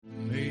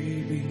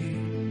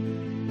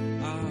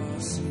maybe I'll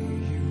see you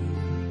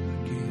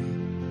again.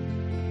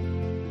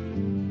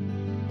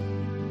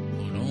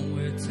 But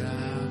only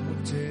time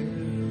will tell.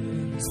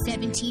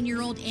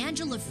 17-year-old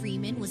Angela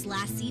Freeman was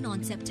last seen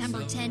on September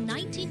 10,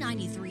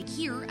 1993,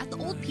 here at the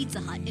old Pizza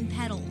Hut in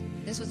Petal.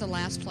 This was the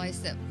last place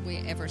that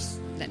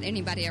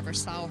anybody ever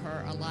saw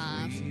her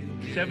alive.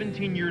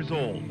 17 years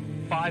old,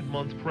 5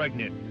 months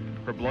pregnant.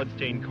 Her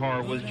bloodstained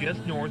car was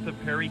just north of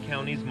Perry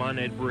County's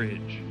Monette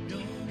Bridge.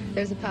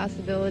 There's a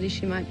possibility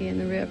she might be in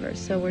the river,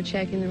 so we're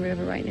checking the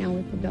river right now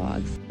with the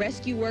dogs.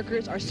 Rescue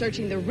workers are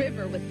searching the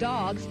river with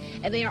dogs,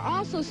 and they are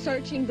also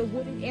searching the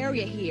wooded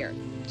area here.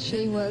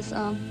 She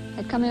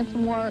had come in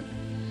from work,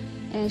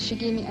 and she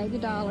gave me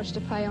 $80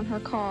 to pay on her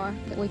car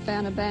that we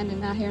found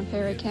abandoned out here in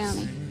Perry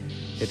County.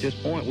 At this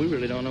point, we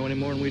really don't know any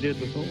more than we did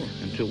before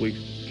until we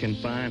can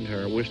find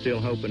her. We're still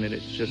hoping that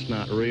it's just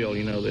not real,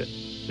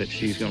 that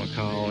she's going to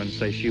call and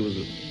say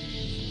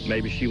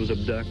maybe she was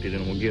abducted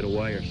and will get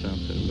away or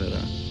something, but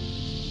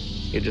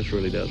it just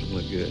really doesn't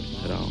look good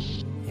at all.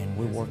 And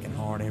we're working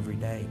hard every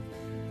day.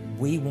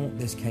 We want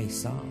this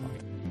case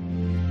solved.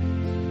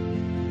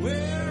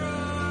 Where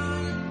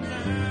are you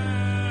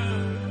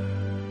now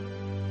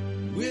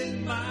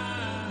with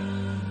my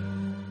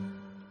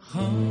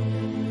home?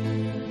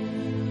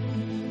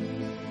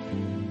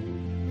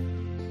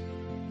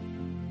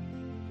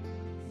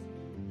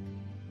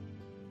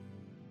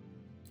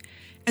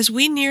 As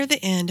we near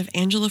the end of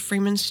Angela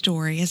Freeman's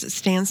story as it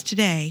stands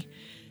today,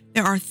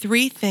 there are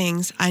 3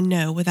 things I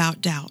know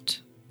without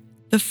doubt.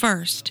 The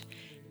first,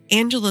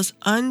 Angela's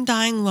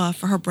undying love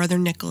for her brother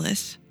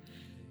Nicholas.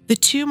 The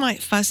two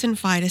might fuss and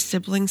fight as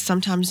siblings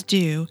sometimes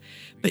do,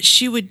 but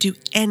she would do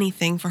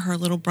anything for her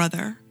little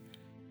brother.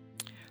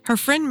 Her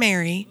friend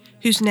Mary,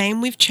 whose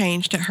name we've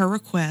changed at her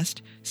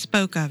request,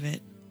 spoke of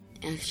it.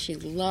 And she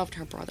loved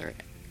her brother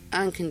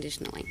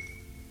unconditionally.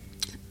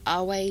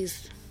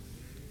 Always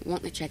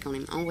wanting to check on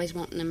him, always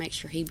wanting to make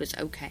sure he was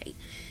okay.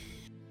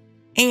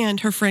 And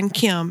her friend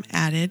Kim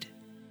added,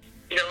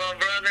 "The little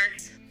brother,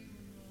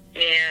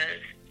 yes,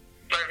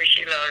 maybe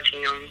she loves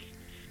him."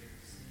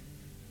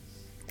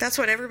 That's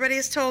what everybody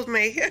has told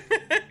me. When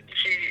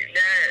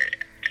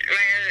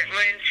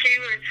she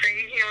would see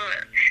him,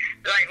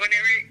 like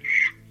whenever,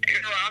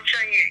 I'll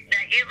tell you,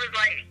 that it was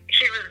like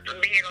she was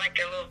being like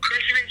a little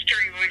Christmas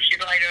tree when she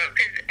light up.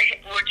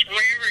 Because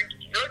whenever,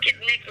 look at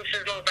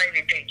Nicholas's little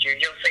baby picture,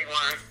 you'll see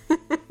why.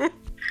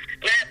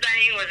 That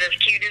thing was as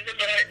cute as a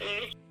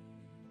button.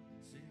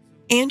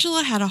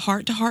 Angela had a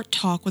heart-to-heart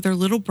talk with her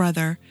little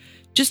brother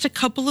just a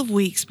couple of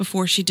weeks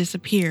before she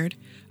disappeared,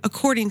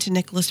 according to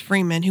Nicholas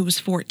Freeman, who was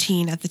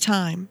 14 at the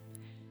time.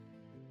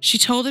 She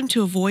told him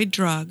to avoid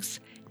drugs,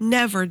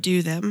 never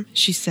do them,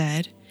 she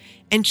said,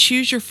 and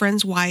choose your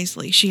friends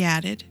wisely, she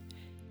added.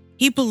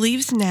 He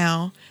believes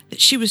now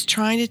that she was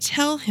trying to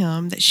tell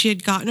him that she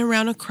had gotten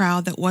around a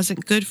crowd that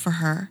wasn't good for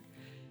her,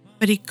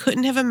 but he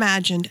couldn't have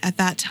imagined at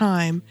that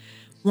time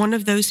one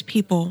of those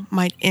people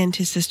might end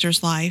his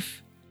sister's life.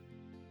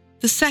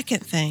 The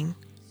second thing,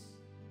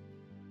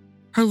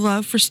 her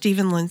love for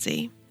Stephen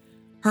Lindsay,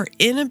 her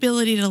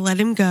inability to let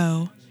him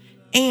go,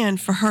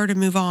 and for her to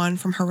move on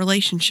from her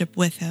relationship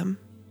with him.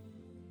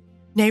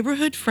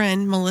 Neighborhood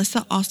friend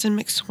Melissa Austin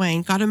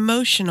McSwain got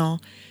emotional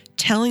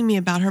telling me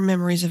about her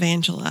memories of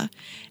Angela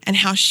and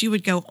how she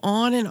would go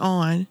on and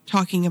on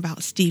talking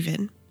about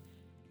Stephen.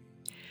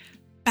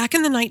 Back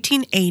in the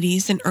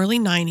 1980s and early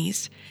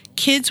 90s,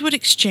 kids would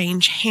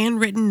exchange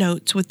handwritten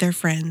notes with their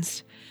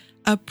friends,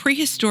 a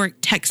prehistoric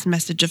text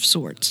message of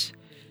sorts.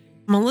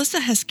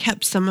 Melissa has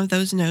kept some of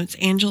those notes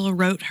Angela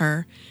wrote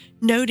her,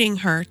 noting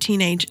her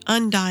teenage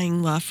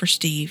undying love for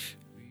Steve.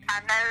 I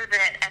know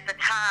that at the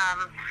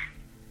time,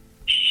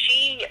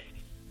 she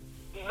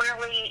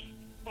really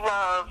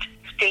loved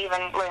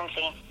Stephen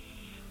Lindsay.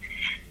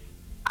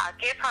 I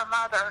give her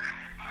mother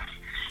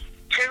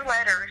 2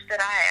 letters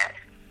that I had,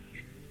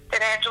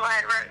 that Angela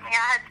had written me.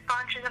 I had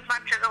bunches and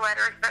bunches of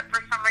letters, but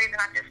for some reason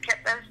I just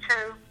kept those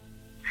 2.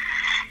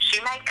 She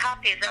made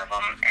copies of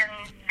them,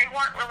 and they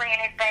weren't really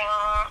anything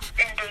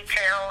in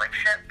detail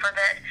except for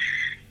that,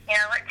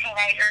 like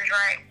teenagers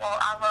write, well,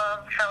 I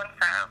love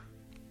so-and-so.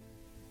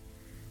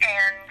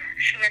 And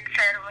she had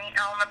said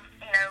on the,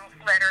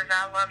 letters,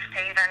 I love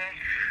Stephen,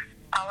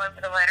 all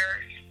over the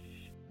letters.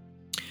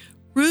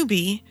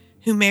 Ruby,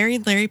 who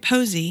married Larry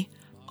Posey,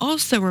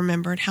 also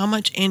remembered how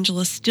much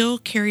Angela still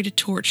carried a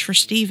torch for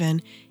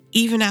Stephen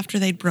even after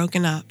they'd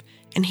broken up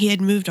and he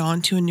had moved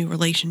on to a new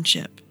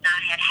relationship.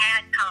 I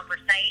had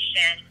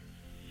conversation.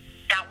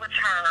 That was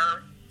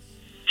her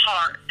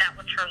heart. That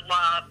was her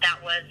love.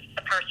 That was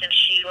the person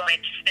she wanted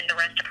to spend the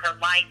rest of her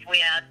life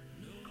with.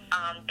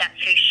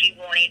 That's who she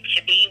wanted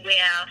to be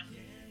with.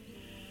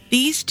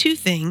 These 2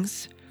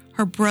 things,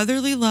 her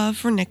brotherly love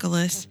for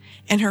Nicholas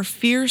and her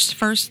fierce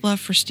first love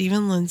for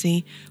Stephen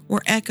Lindsay,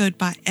 were echoed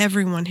by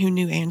everyone who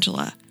knew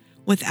Angela,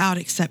 without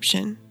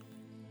exception.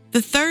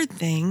 The third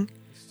thing,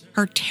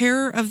 her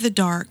terror of the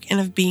dark and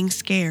of being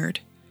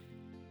scared.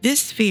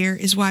 This fear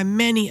is why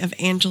many of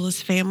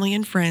Angela's family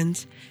and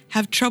friends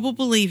have trouble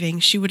believing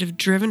she would have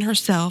driven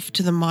herself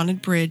to the Monet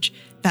Bridge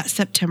that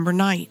September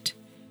night.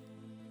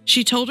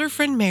 She told her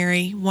friend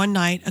Mary one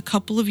night a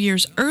couple of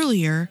years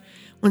earlier,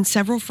 when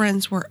several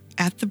friends were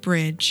at the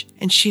bridge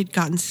and she had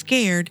gotten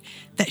scared,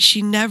 that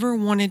she never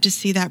wanted to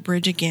see that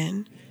bridge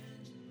again.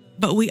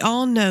 But we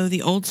all know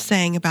the old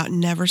saying about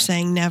never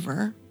saying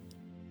never.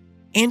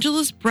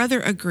 Angela's brother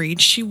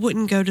agreed she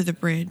wouldn't go to the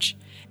bridge,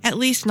 at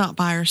least not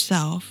by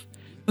herself,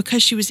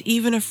 because she was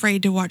even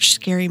afraid to watch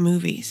scary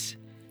movies.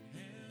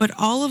 But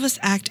all of us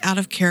act out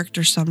of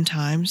character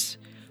sometimes,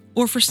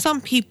 or for some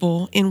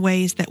people in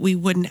ways that we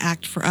wouldn't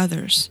act for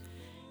others.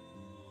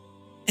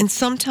 And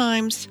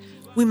sometimes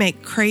we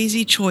make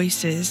crazy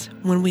choices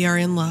when we are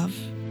in love.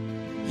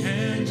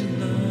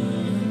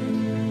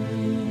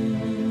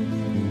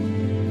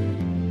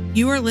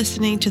 You are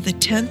listening to the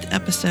 10th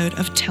episode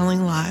of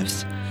Telling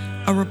Lives,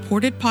 a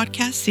reported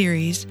podcast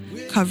series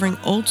covering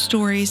old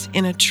stories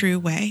in a true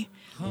way.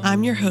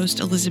 I'm your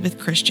host, Elizabeth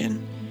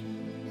Christian.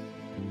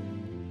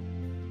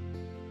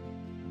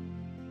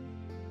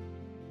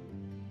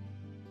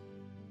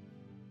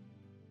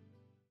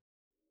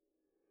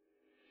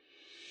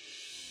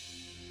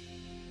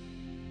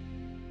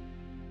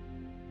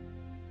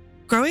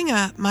 Growing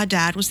up, my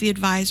dad was the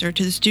advisor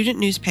to the student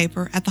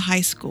newspaper at the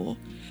high school,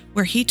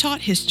 where he taught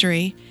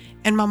history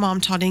and my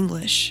mom taught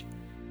English.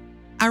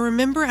 I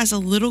remember as a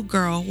little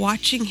girl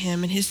watching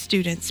him and his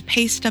students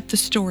paste up the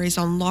stories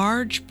on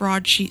large,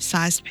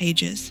 broadsheet-sized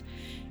pages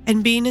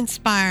and being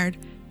inspired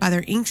by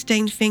their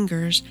ink-stained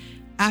fingers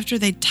after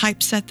they'd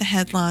typeset the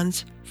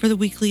headlines for the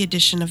weekly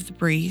edition of The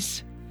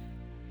Breeze.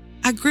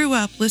 I grew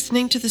up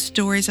listening to the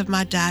stories of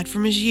my dad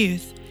from his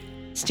youth,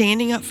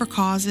 standing up for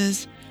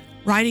causes,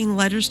 writing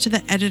letters to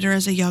the editor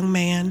as a young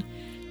man,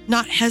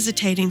 not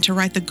hesitating to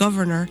write the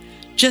governor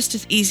just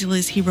as easily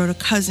as he wrote a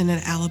cousin in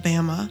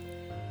Alabama.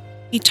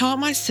 He taught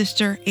my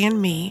sister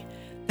and me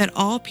that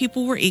all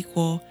people were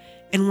equal,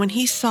 and when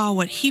he saw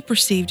what he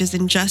perceived as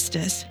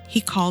injustice,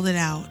 he called it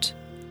out.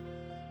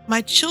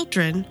 My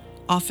children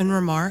often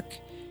remark,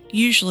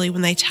 usually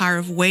when they tire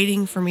of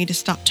waiting for me to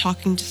stop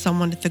talking to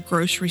someone at the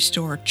grocery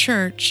store or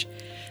church,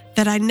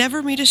 that I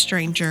never meet a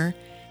stranger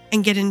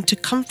and get into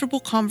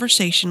comfortable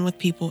conversation with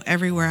people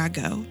everywhere I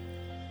go.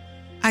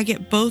 I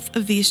get both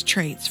of these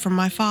traits from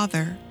my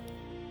father.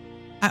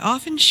 I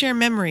often share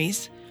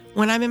memories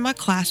when I'm in my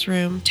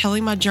classroom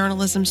telling my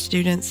journalism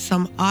students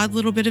some odd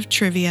little bit of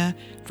trivia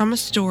from a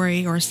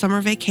story or a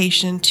summer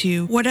vacation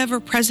to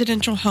whatever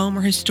presidential home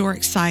or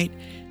historic site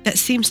that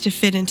seems to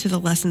fit into the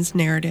lesson's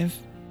narrative.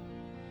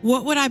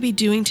 What would I be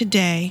doing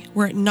today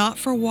were it not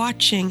for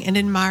watching and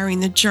admiring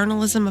the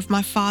journalism of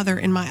my father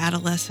in my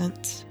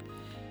adolescence?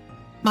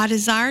 My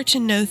desire to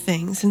know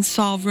things and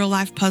solve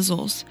real-life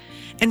puzzles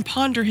and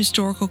ponder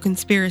historical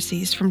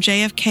conspiracies from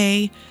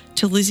JFK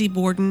to Lizzie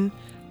Borden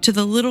to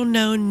the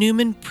little-known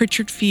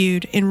Newman-Pritchard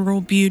feud in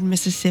rural Bude,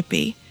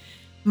 Mississippi.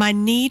 My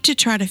need to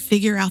try to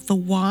figure out the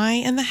why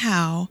and the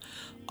how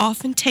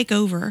often take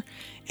over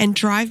and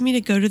drive me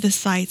to go to the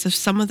sites of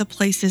some of the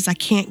places I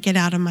can't get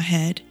out of my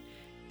head,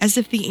 as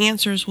if the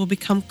answers will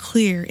become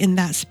clear in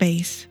that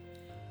space.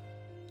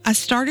 I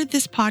started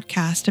this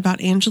podcast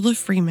about Angela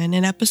Freeman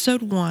in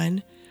episode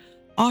 1,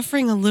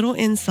 offering a little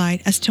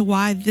insight as to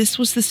why this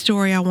was the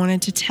story I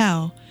wanted to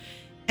tell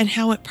and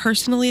how it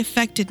personally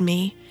affected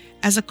me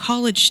as a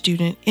college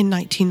student in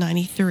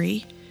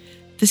 1993,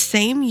 the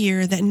same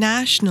year that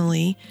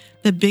nationally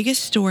the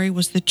biggest story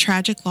was the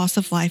tragic loss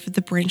of life at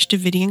the Branch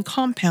Davidian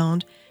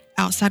compound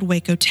outside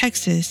Waco,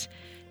 Texas,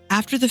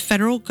 after the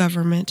federal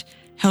government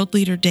held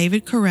leader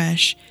David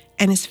Koresh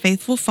and his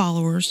faithful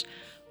followers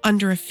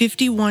under a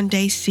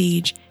 51-day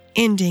siege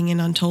ending in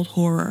untold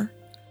horror.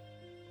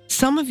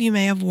 Some of you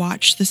may have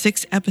watched the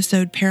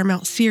 6-episode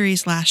Paramount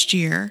series last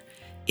year.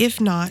 If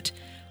not,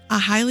 I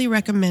highly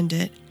recommend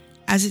it,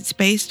 as it's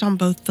based on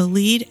both the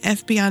lead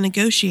FBI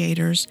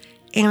negotiators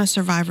and a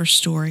survivor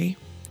story.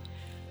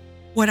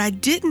 What I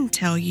didn't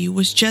tell you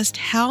was just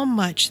how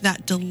much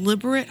that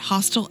deliberate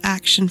hostile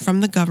action from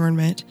the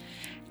government,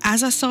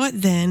 as I saw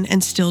it then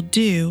and still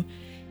do,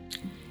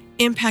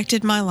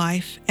 impacted my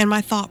life and my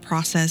thought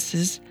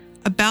processes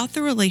about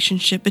the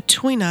relationship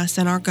between us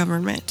and our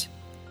government.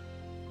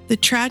 The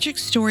tragic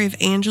story of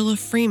Angela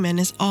Freeman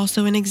is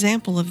also an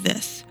example of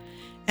this,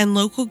 and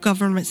local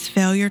government's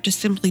failure to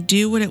simply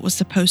do what it was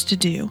supposed to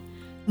do,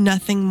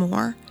 nothing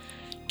more.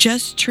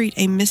 Just treat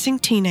a missing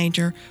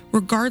teenager,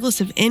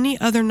 regardless of any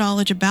other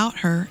knowledge about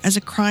her, as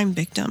a crime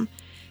victim,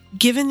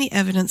 given the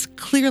evidence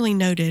clearly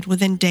noted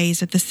within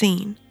days at the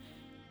scene.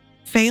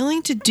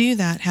 Failing to do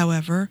that,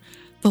 however,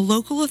 the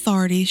local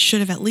authorities should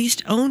have at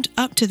least owned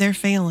up to their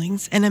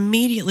failings and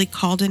immediately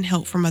called in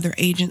help from other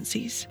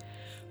agencies.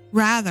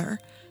 Rather,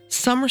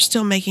 some are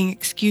still making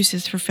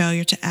excuses for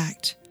failure to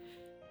act.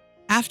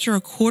 After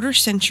a quarter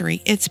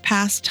century, it's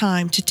past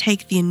time to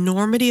take the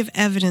enormity of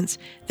evidence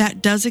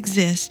that does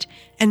exist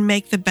and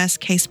make the best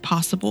case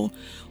possible,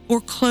 or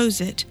close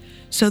it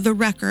so the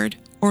record,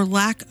 or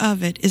lack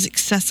of it, is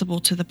accessible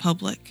to the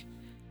public.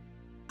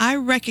 I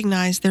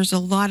recognize there's a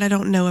lot I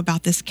don't know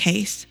about this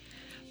case,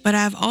 but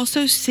I have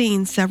also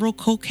seen several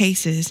cold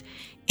cases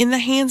in the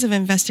hands of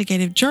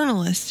investigative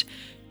journalists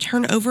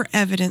turn over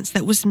evidence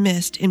that was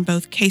missed in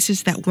both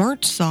cases that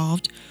weren't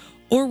solved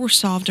or were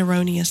solved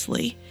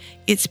erroneously.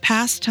 It's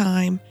past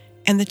time,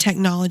 and the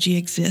technology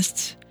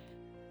exists.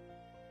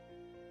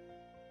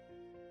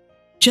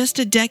 Just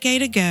a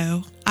decade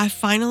ago, I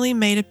finally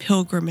made a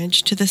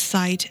pilgrimage to the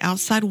site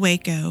outside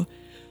Waco,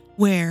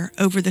 where,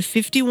 over the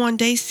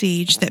 51-day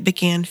siege that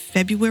began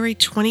February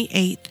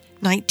 28,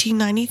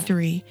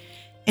 1993,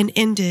 and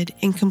ended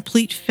in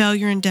complete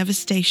failure and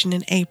devastation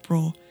in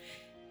April,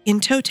 in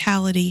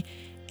totality,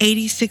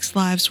 86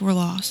 lives were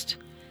lost.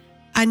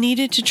 I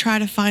needed to try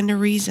to find a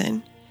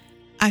reason.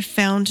 I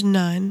found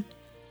none.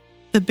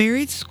 The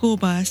buried school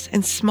bus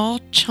and small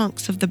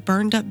chunks of the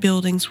burned-up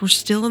buildings were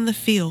still in the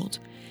field,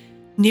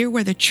 near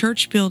where the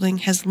church building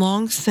has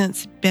long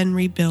since been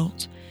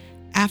rebuilt,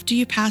 after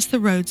you pass the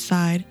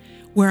roadside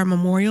where a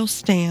memorial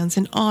stands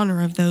in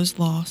honor of those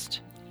lost.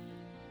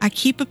 I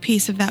keep a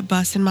piece of that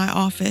bus in my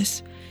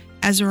office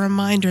as a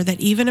reminder that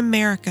even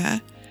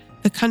America,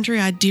 the country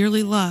I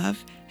dearly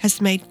love, has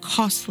made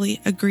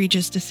costly,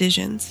 egregious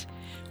decisions.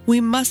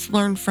 We must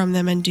learn from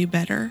them and do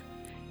better.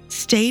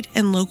 State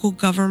and local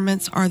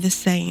governments are the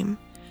same.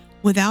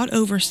 Without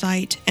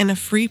oversight and a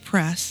free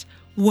press,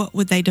 what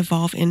would they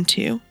devolve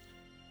into?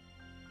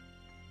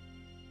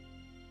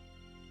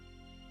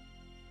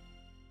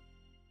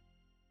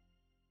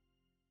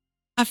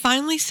 I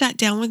finally sat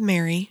down with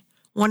Mary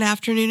one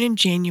afternoon in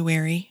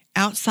January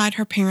outside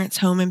her parents'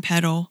 home in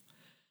Petal.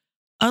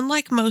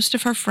 Unlike most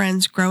of her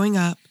friends growing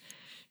up,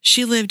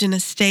 she lived in a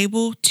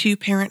stable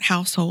two-parent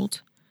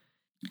household.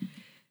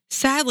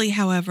 Sadly,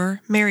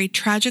 however, Mary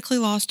tragically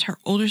lost her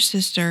older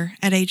sister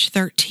at age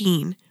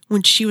 13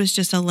 when she was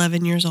just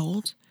 11 years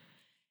old,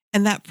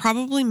 and that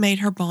probably made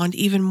her bond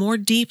even more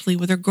deeply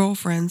with her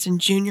girlfriends in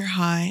junior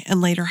high and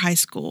later high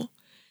school.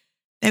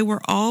 They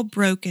were all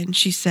broken,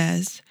 she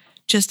says,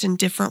 just in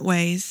different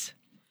ways.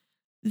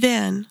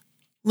 Then,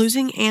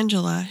 losing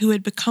Angela, who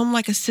had become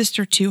like a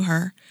sister to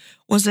her,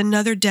 was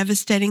another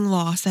devastating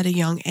loss at a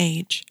young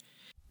age.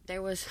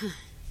 There was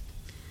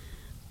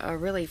a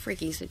really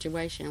freaky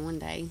situation one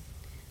day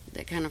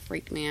that kind of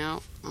freaked me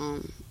out,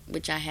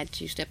 which I had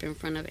to step in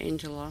front of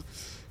Angela,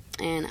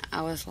 and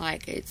I was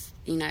like,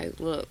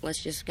 look,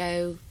 let's just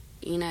go,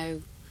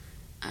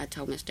 I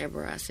told Miss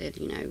Deborah, I said,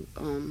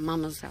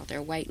 Mama's out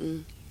there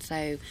waiting,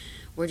 so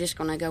we're just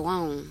going to go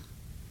on.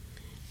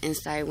 And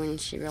so when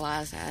she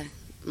realized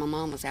my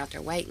mom was out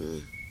there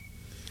waiting,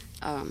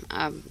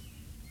 I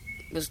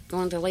was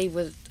going to leave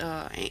with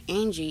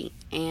Angie,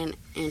 and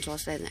Angela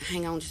said,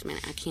 hang on just a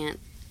minute, I can't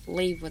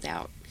leave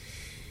without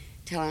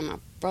telling my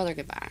brother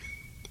goodbye.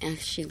 And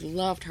she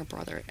loved her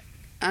brother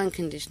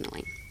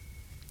unconditionally.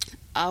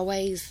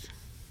 Always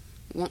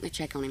wanting to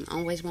check on him,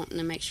 always wanting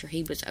to make sure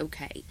he was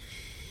okay.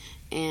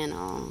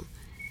 And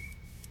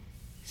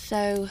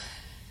so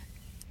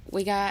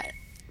we got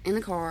in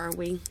the car,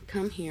 we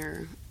come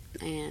here,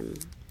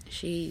 and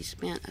she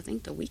spent, I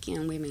think, the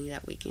weekend with me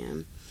that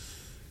weekend.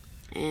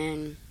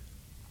 And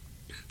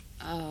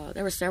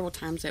there were several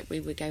times that we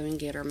would go and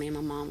get her. Me and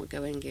my mom would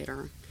go and get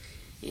her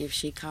if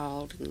she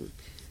called and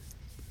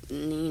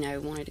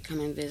wanted to come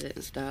and visit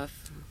and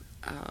stuff.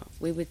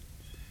 We would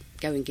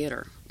go and get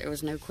her. There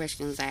was no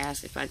questions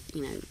asked. If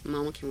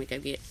Mama, can we go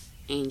get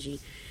Angie?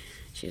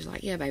 She was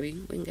like, yeah, baby,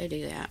 we can go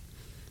do that.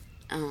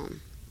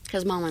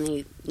 Because Mama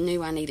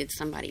knew I needed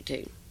somebody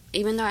too.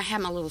 Even though I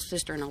had my little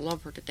sister and I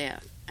love her to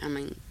death.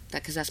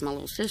 Because that's my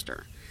little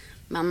sister.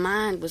 My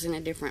mind was in a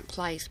different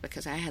place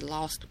because I had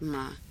lost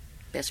my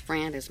best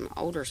friend as my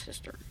older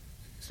sister.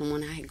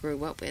 Someone I had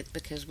grew up with,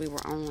 because we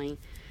were only,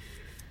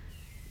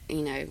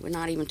 we're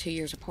not even 2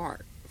 years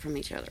apart from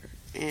each other.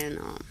 And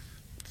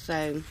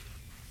so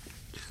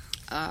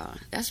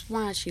that's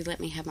why she let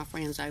me have my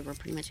friends over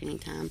pretty much any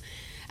time.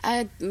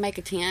 I'd make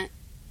a tent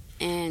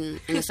in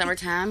the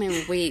summertime,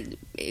 and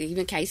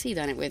even Casey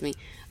done it with me.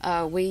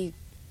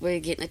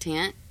 We'd get in a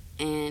tent,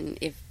 and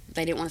if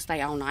they didn't want to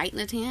stay all night in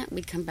the tent,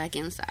 we'd come back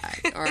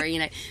inside. Or,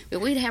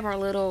 but we'd have our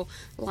little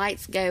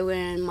lights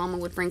going. Mama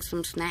would bring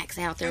some snacks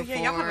out there for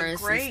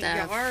us and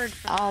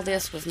stuff. All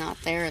this was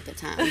not there at the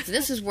time. So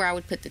this is where I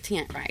would put the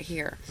tent right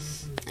here.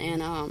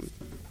 And,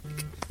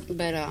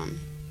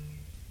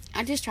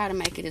 I just try to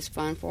make it as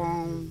fun for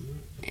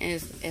them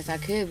as I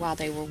could while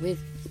they were with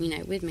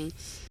me.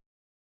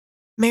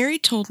 Mary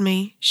told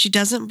me she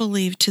doesn't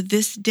believe to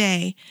this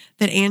day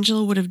that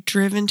Angela would have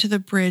driven to the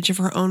bridge of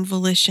her own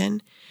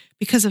volition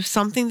because of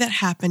something that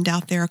happened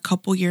out there a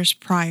couple years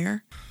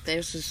prior.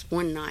 There's this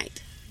one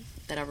night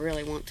that I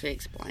really want to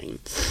explain.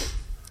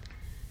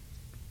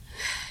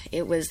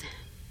 It was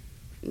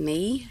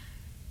me,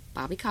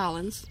 Bobby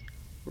Collins,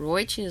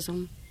 Roy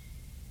Chisholm,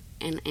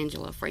 and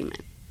Angela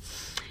Freeman.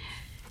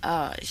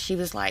 She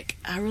was like,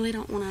 I really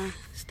don't want to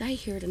stay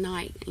here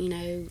tonight,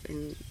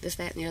 and this,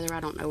 that, and the other. I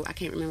don't know. I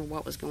can't remember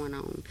what was going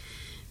on.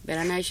 But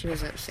I know she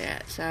was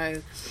upset.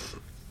 So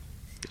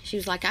she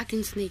was like, I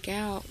can sneak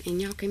out, and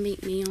y'all can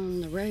meet me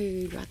on the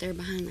road right there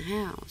behind the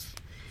house.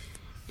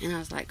 And I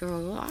was like,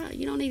 girl,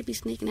 you don't need to be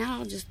sneaking out.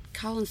 I'll just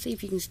call and see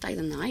if you can stay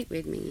the night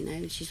with me, you know.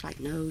 And she's like,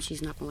 no,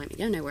 she's not going to let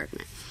me go nowhere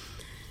tonight.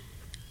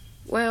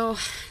 Well,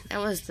 that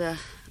was the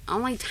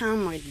only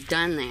time we'd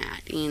done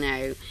that, you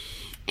know.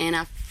 And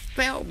I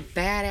felt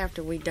bad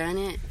after we'd done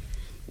it,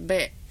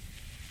 but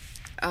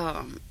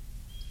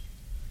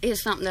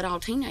it's something that all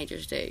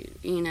teenagers do,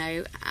 you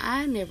know.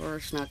 I never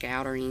snuck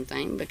out or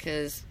anything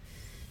because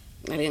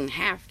I didn't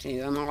have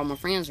to. All my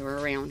friends were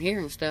around here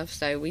and stuff,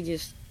 so we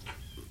just,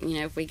 you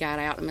know, if we got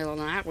out in the middle of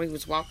the night, we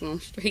was walking on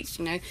the streets,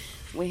 you know.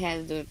 We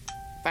had the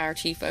fire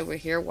chief over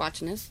here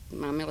watching us,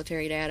 my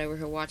military dad over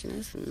here watching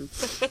us, and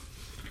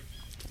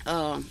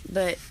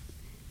but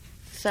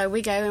so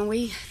we go and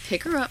we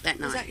pick her up that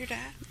night. Was that your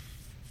dad?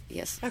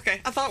 Yes.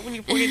 Okay, I thought when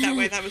you pointed that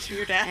way that was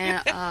your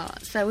dad.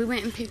 And, so we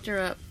went and picked her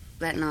up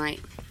that night,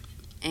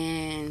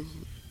 and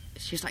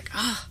she was like,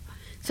 oh,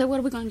 so what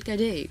are we going to go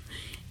do?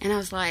 And I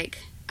was like,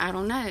 I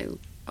don't know.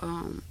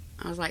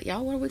 I was like,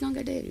 y'all, what are we going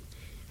to go do?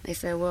 They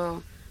said,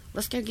 well,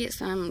 let's go get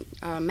some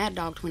Mad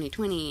Dog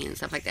 2020 and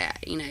stuff like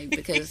that, you know,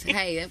 because,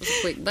 hey, that was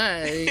a quick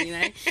buzz, you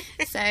know.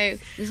 So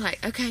he was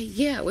like, okay,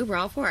 yeah, we were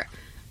all for it.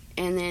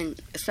 And then,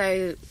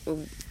 so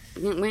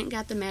we went and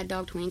got the Mad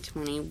Dog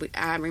 2020.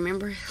 I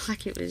remember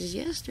like it was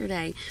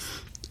yesterday.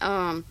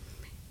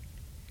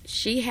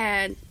 She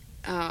had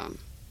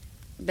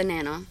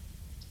banana,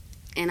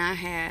 and I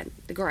had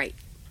the grape.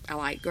 I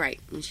like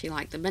grape, and she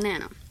liked the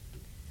banana.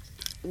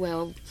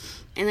 Well,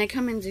 and they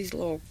come in these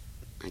little,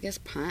 I guess,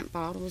 pint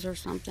bottles or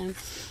something,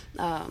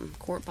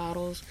 quart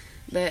bottles.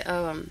 But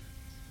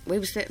we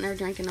was sitting there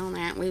drinking on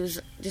that. We was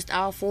just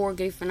all four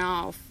goofing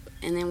off,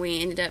 and then we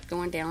ended up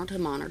going down to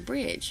Monard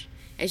Bridge.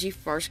 As you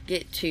first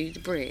get to the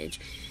bridge,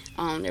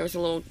 there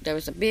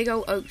was a big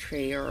old oak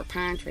tree or a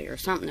pine tree or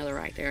something other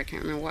right there. I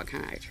can't remember what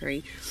kind of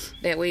tree.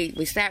 But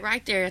we sat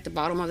right there at the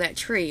bottom of that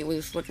tree. We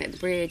was looking at the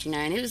bridge, you know,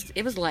 and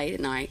it was late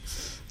at night,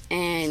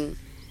 and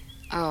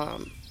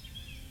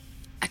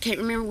I can't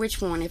remember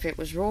which one, if it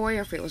was Roy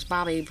or if it was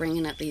Bobby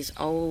bringing up these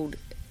old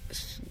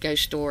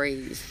ghost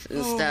stories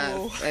and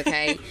stuff,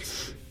 okay?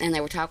 And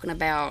they were talking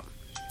about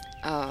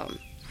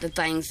the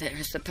things that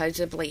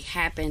supposedly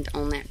happened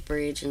on that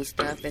bridge and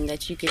stuff, and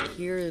that you could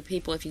hear the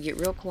people, if you get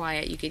real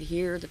quiet, you could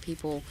hear the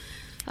people,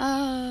 you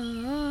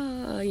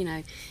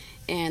know.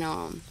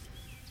 And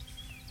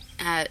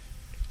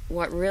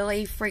what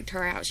really freaked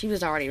her out, she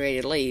was already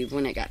ready to leave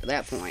when it got to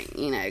that point,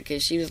 you know,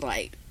 because she was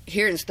like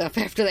hearing stuff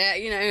after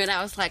that, you know. And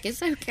I was like,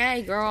 it's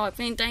okay, girl, if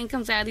anything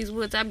comes out of these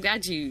woods, I've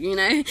got you, you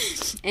know.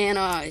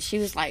 And she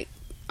was like,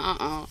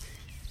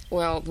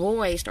 well,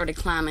 Roy started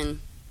climbing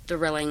the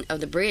railing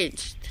of the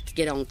bridge to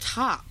get on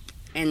top,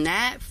 and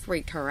that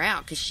freaked her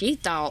out because she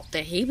thought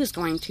that he was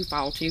going to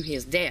fall to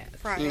his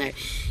death, right. You know.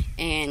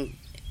 And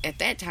at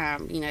that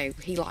time, you know,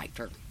 he liked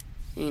her,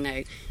 you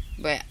know,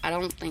 but I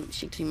don't think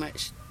she too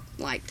much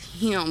liked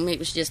him. It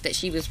was just that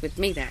she was with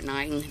me that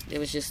night, and it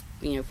was just,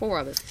 you know, four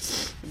of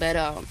us. But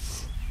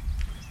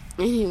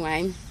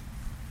anyway,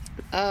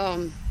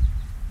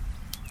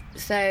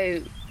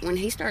 so when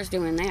he starts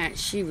doing that,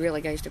 she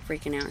really goes to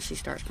freaking out. She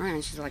starts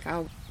crying. She's like,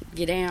 oh,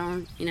 get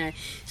down, you know.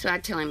 So I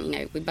tell him, you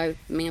know,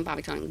 me and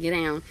Bobby tell him, get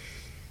down.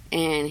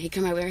 And he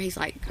come over there, he's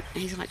like,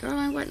 girl,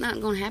 it wasn't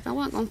nothing going to happen. I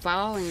wasn't going to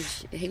fall. And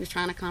he was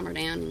trying to calm her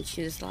down, and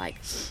she was like,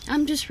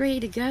 I'm just ready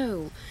to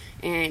go.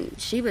 And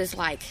she was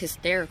like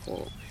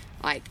hysterical.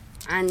 Like,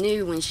 I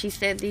knew when she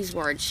said these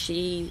words,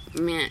 she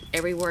meant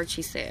every word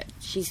she said.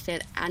 She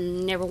said, I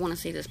never want to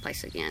see this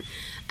place again.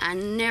 I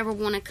never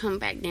want to come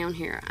back down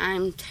here.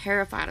 I'm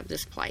terrified of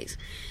this place.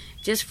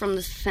 Just from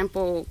the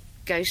simple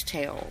ghost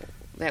tale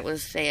that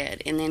was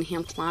said, and then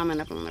him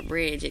climbing up on the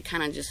bridge, it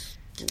kind of just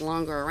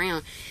slung her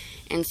around.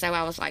 And so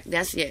I was like,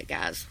 that's it,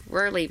 guys.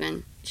 We're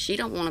leaving. She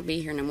don't want to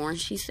be here no more, and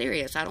she's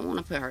serious. I don't want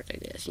to put her through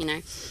this, you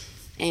know.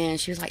 And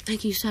she was like,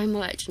 thank you so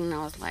much. And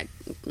I was like,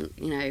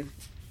 you know,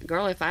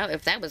 girl, if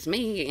that was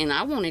me and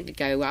I wanted to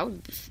go, I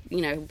would,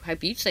 you know,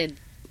 hope you said,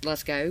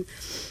 let's go.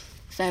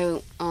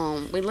 So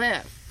we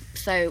left.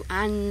 So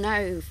I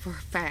know for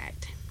a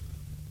fact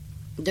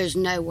there's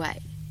no way,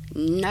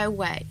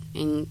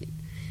 and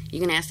you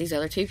can ask these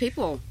other two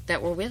people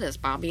that were with us,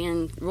 Bobby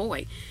and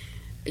Roy.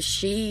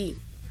 She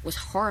was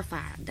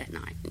horrified that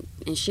night,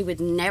 and she would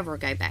never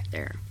go back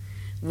there,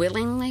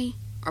 willingly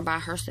or by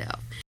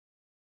herself.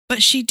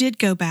 But she did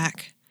go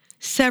back,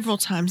 several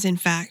times in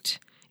fact,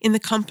 in the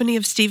company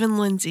of Stephen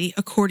Lindsay,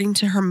 according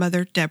to her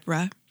mother,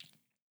 Deborah.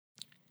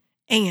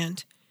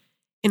 And,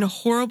 in a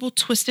horrible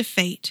twist of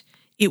fate,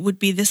 it would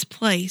be this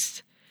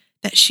place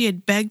that she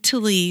had begged to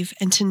leave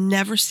and to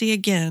never see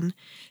again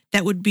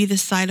that would be the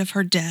site of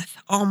her death,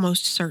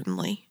 almost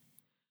certainly.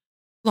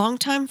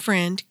 Longtime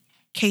friend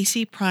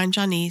Casey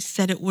Prine-Janice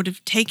said it would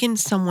have taken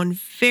someone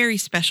very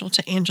special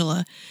to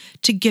Angela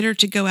to get her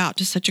to go out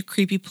to such a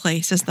creepy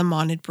place as the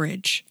Monad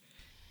Bridge.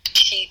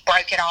 She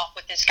broke it off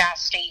with this guy,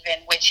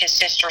 Steven, which his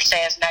sister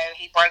says, no,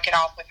 he broke it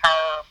off with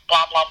her,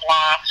 blah, blah,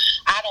 blah.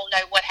 I don't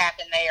know what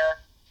happened there.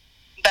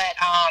 But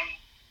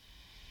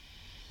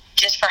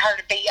just for her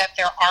to be up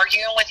there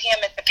arguing with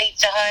him at the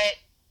Pizza Hut,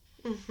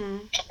 Mm-hmm.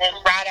 And then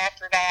right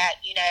after that,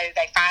 you know,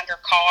 they find her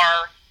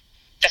car.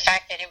 The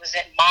fact that it was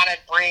at Monad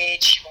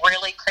Bridge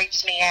really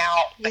creeps me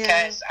out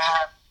because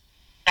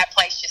that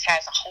place just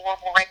has a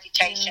horrible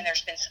reputation.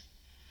 There's been some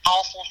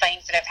awful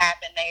things that have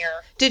happened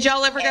there. Did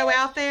y'all ever go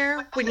out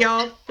there when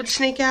y'all would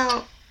sneak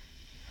out?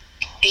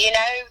 You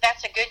know,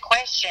 that's a good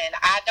question.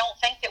 I don't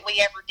think that we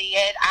ever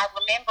did. I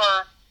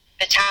remember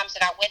the times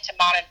that I went to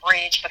Monad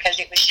Bridge because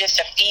it was just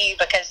a few,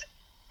 because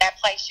that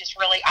place just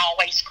really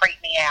always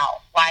creeped me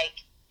out.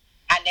 Like,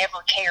 I never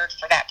cared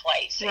for that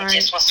place. Right. It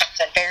just was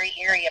something very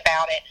eerie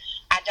about it.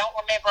 I don't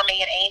remember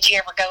me and Angie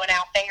ever going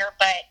out there,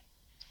 but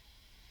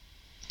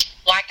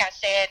like I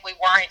said, we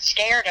weren't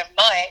scared of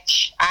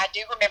much. I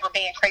do remember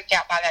being creeped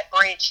out by that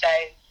bridge,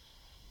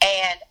 though.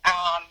 And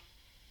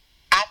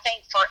I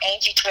think for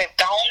Angie to have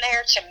gone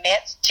there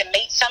to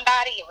meet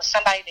somebody, it was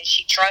somebody that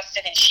she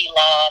trusted and she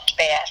loved,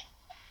 Beth.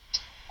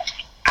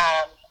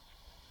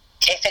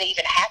 If it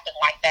even happened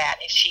like that,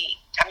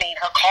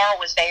 her car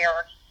was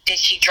there. Did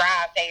she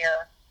drive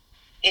there?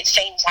 It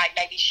seems like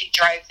maybe she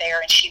drove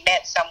there and she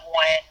met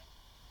someone.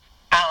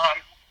 I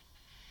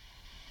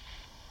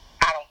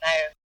don't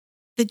know.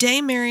 The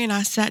day Mary and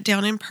I sat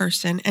down in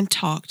person and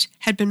talked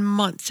had been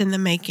months in the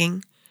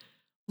making.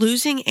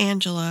 Losing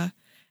Angela,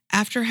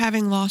 after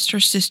having lost her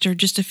sister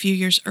just a few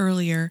years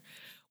earlier,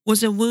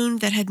 was a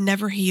wound that had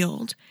never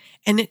healed,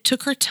 and it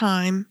took her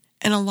time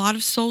and a lot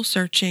of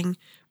soul-searching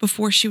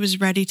before she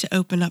was ready to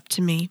open up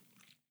to me.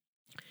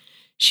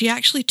 She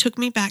actually took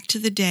me back to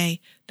the day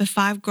the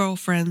 5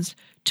 girlfriends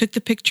took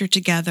the picture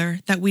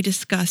together that we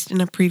discussed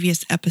in a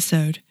previous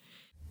episode.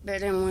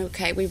 But then,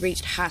 we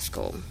reached high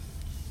school,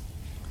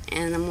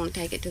 and I'm going to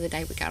take it to the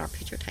day we got our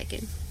picture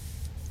taken.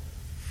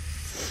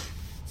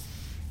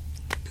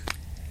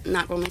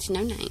 Not going to mention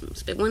no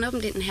names, but one of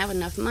them didn't have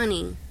enough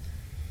money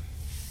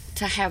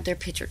to have their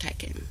picture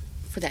taken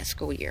for that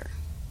school year.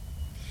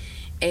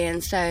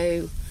 And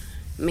so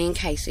me and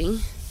Casey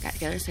got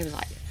together and was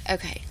like,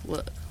 okay,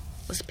 look,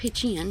 let's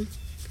pitch in.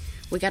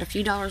 We got a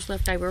few dollars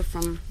left over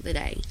from the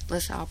day.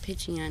 Let's all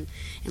pitch in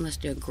and let's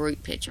do a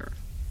group picture.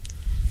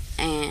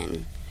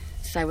 And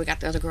so we got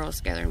the other girls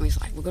together and we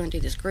was like, we're going to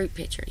do this group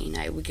picture. You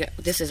know,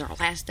 this is our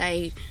last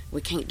day.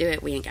 We can't do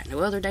it. We ain't got no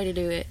other day to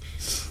do it.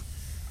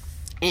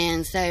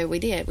 And so we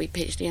did. We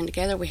pitched in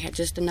together. We had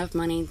just enough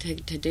money to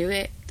do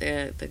it.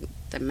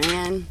 The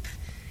man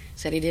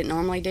said he didn't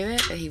normally do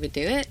it, but he would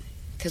do it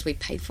because we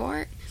paid for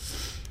it.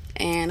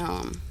 And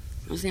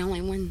it was the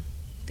only one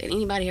that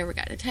anybody ever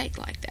got to take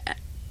like that.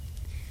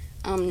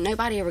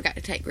 Nobody ever got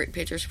to take group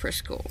pictures for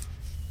school.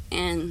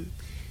 And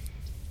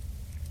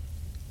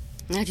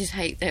I just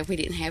hate that we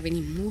didn't have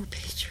any more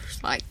pictures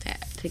like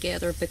that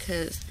together,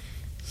 because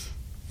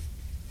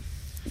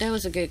that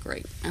was a good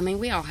group. I mean,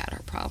 we all had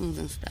our problems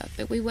and stuff,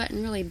 but we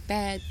wasn't really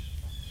bad.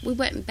 We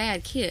wasn't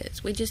bad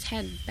kids. We just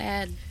had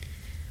bad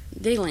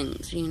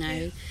dealings, you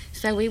know.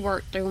 So we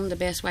worked through them the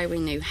best way we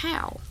knew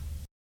how.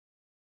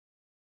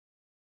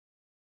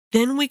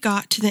 Then we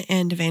got to the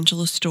end of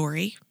Angela's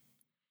story.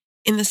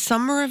 In the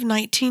summer of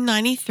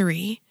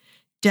 1993,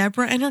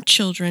 Deborah and her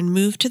children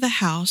moved to the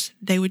house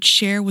they would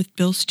share with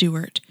Bill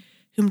Stewart,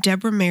 whom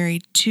Deborah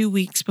married 2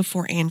 weeks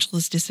before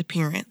Angela's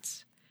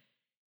disappearance.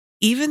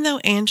 Even though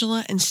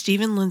Angela and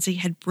Stephen Lindsay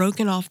had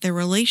broken off their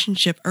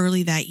relationship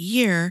early that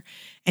year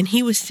and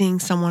he was seeing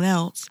someone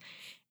else,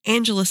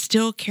 Angela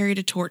still carried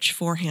a torch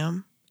for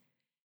him.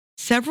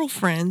 Several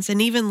friends,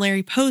 and even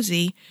Larry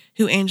Posey,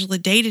 who Angela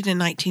dated in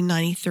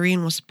 1993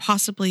 and was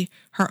possibly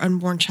her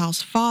unborn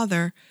child's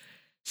father,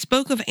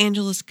 spoke of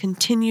Angela's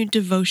continued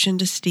devotion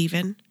to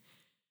Stephen.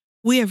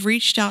 We have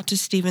reached out to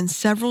Stephen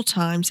several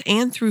times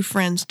and through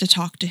friends to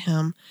talk to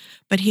him,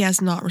 but he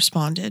has not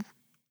responded.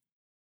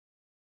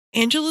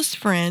 Angela's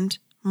friend,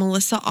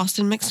 Melissa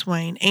Austin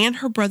McSwain, and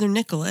her brother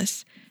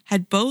Nicholas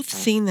had both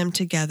seen them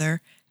together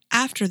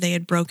after they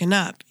had broken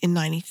up in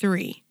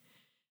 93.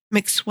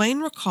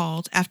 McSwain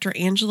recalled after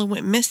Angela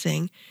went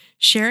missing,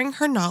 sharing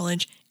her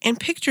knowledge and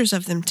pictures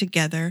of them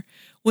together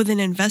with an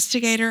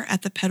investigator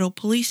at the Petal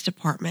Police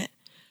Department,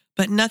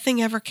 but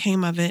nothing ever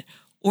came of it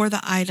or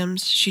the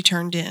items she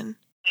turned in.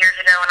 Years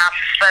ago when I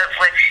spoke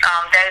with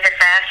David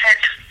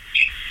Bassett.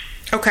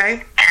 Okay.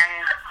 And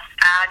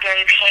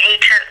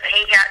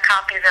he got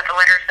copies of the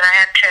letters that I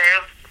had too.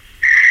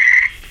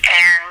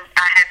 And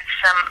I had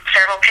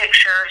several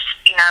pictures,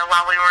 you know,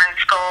 while we were in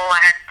school. I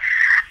had,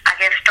 I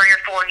guess, 3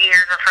 or 4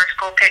 years of her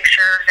school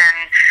pictures, and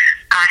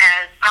I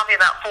had probably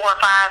about 4 or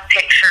 5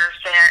 pictures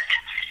that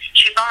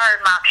she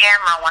borrowed my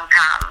camera one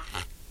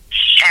time.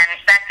 And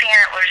back then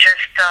it was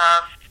just,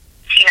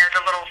 you know,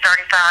 the little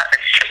 110.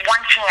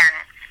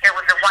 It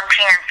was a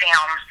 110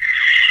 film.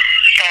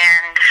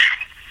 And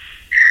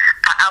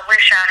I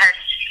wish I had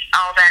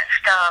all that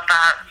stuff,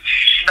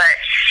 but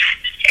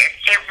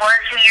it was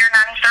the year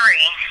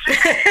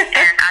 93.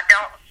 And I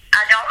don't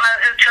know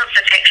who took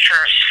the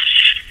pictures,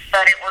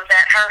 but it was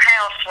at her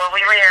house where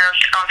we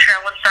lived on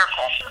Trailwood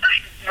Circle.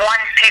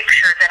 One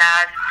picture that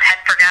I had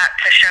forgot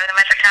to show them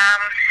at the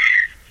time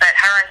but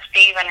her and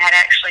Steven had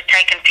actually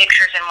taken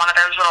pictures in one of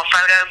those little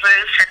photo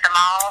booths at the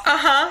mall,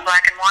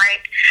 black and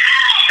white.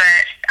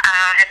 But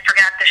I had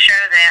forgot to show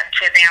that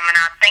to them, and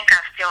I think I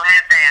still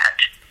have that.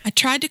 I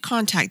tried to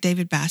contact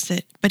David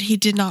Bassett, but he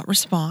did not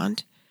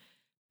respond.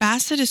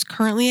 Bassett is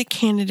currently a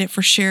candidate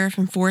for sheriff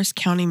in Forest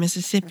County,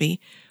 Mississippi,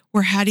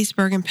 where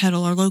Hattiesburg and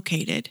Petal are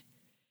located.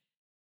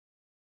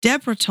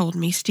 Deborah told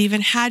me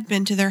Steven had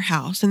been to their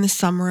house in the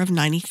summer of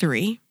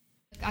 '93.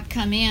 I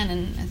come in,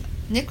 and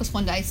Nicholas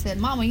one day said,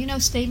 Mama, you know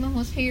Steven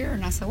was here?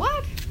 And I said,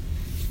 what?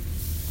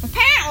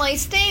 Apparently,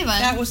 Steven...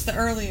 That was the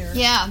earlier...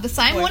 Yeah, the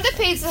same one to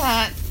Pizza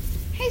Hut.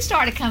 He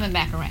started coming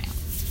back around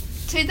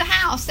to the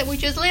house that we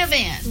just live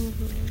in.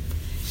 Mm-hmm.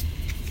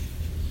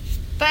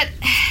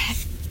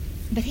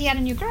 But he had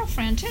a new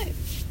girlfriend, too.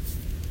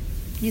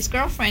 His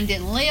girlfriend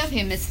didn't live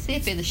here in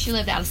Mississippi. She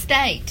lived out of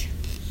state.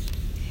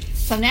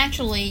 So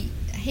naturally,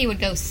 he would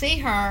go see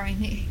her,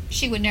 and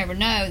she would never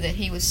know that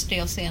he was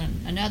still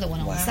seeing another one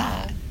on the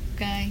side.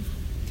 Okay?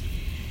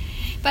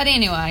 But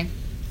anyway,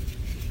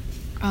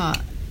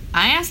 I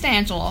asked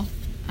Angela,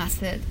 I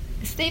said,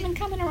 is Steven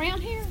coming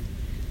around here?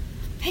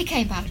 He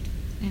came by,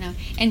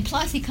 and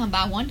plus he come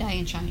by one day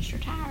and changed her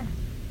tire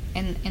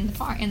in the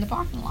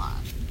parking lot.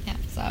 Yeah,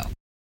 so.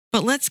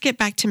 But let's get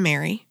back to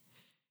Mary.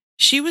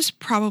 She was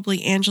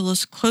probably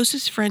Angela's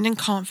closest friend and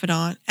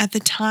confidant at the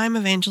time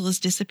of Angela's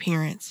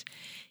disappearance,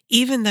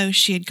 even though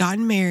she had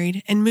gotten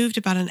married and moved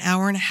about an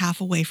hour and a half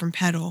away from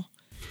Petal.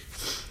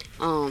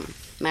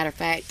 Matter of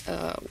fact,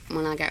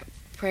 when I got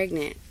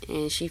pregnant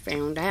and she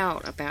found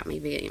out about me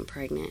being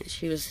pregnant,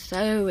 she was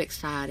so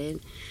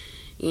excited,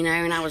 and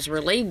I was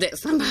relieved that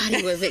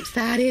somebody was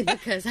excited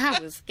because I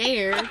was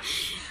scared,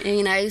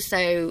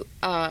 so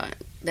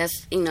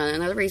that's,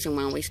 another reason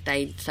why we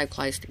stayed so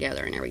close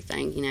together and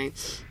everything,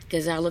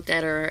 because I looked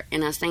at her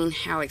and I seen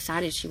how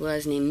excited she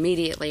was, and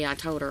immediately I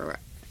told her,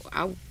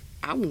 I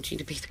want you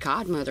to be the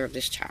godmother of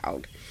this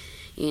child,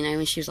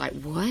 and she was like,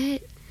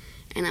 what?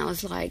 And I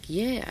was like,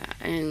 yeah.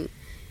 And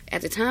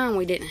at the time,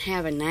 we didn't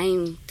have a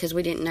name because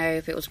we didn't know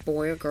if it was a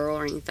boy or girl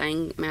or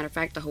anything. Matter of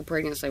fact, the whole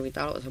pregnancy, we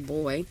thought it was a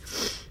boy.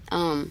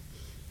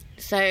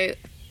 So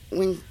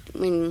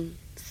when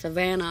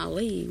Savannah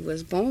Lee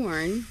was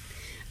born,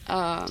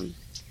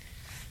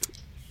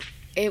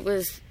 it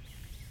was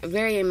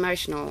very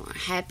emotional,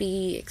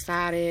 happy,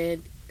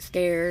 excited,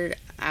 scared,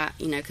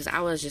 because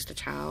I was just a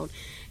child,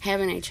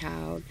 having a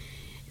child.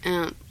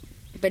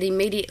 But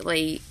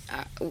immediately,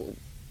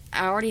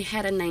 I already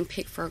had a name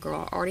picked for a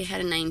girl. I already had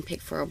a name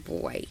picked for a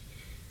boy.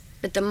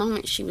 But the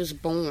moment she was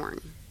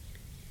born,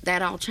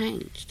 that all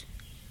changed.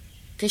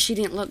 Because she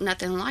didn't look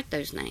nothing like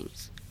those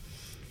names.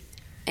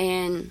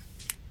 And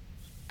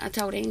I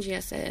told Angie, I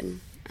said,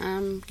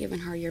 I'm giving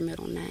her your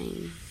middle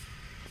name.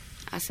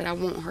 I said, I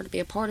want her to be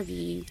a part of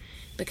you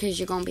because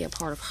you're going to be a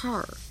part of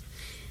her.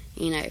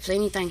 If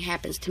anything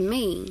happens to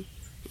me,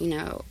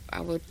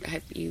 I would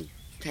hope you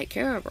take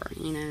care of her,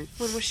 When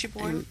was she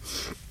born?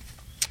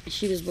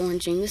 She was born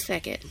June the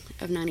 2nd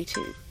of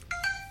 92.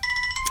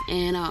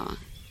 And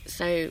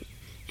so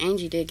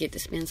Angie did get to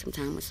spend some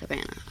time with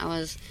Savannah. I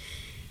was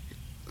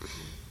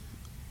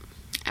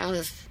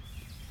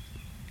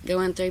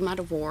going through my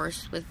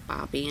divorce with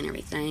Bobby and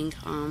everything.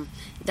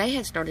 They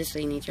had started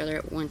seeing each other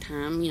at one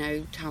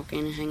time,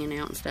 talking and hanging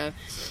out and stuff.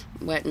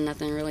 Wasn't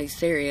nothing really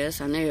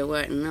serious. I knew it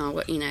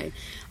wasn't,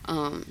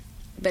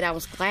 but I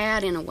was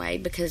glad in a way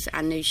because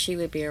I knew she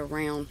would be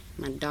around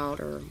my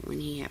daughter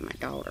when he had my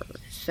daughter.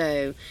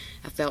 So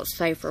I felt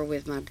safer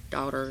with my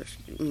daughter,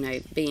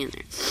 being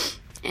there.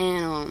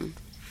 And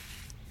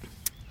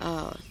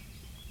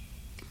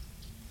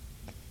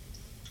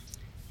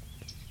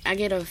I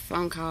get a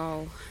phone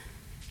call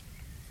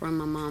from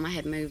my mom. I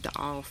had moved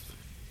off.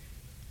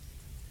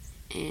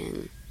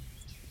 And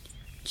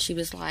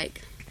she's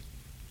like,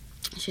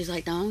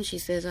 Dawn, she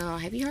says,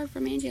 have you heard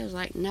from Angie? I was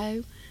like,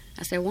 no.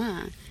 I said,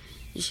 why?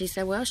 And she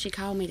said, well, she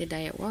called me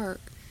today at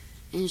work,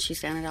 and she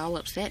sounded all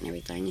upset and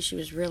everything, and she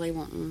was really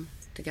wanting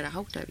to get a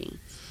hold of you.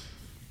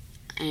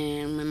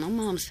 And when my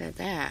mom said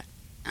that,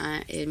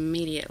 I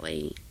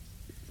immediately,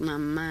 my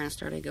mind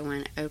started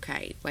going,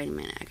 okay, wait a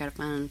minute, I got to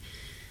find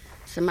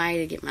somebody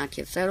to get my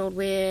kids settled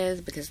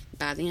with, because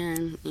by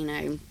then,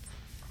 it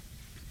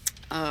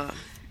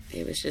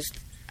was just,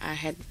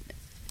 I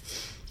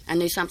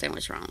knew something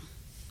was wrong.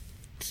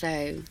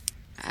 So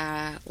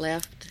I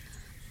left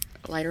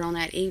later on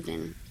that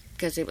evening,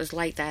 because it was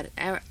late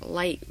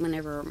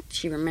whenever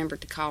she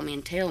remembered to call me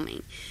and tell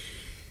me.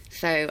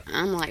 So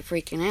I'm like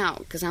freaking out,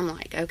 because I'm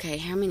like, okay,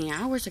 how many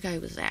hours ago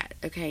was that?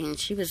 Okay, and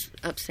she was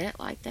upset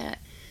like that.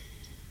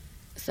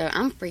 So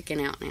I'm freaking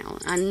out now.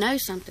 I know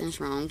something's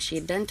wrong. She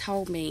had done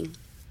told me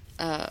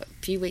a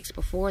few weeks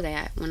before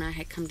that, when I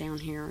had come down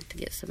here to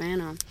get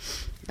Savannah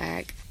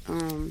back,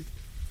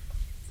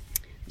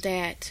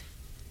 that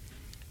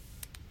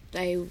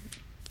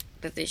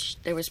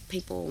there was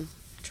people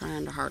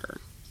trying to hurt her,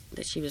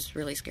 that she was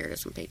really scared of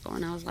some people.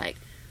 And I was like,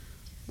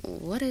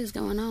 what is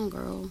going on,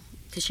 girl?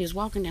 Because she was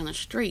walking down the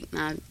street,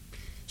 and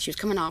she was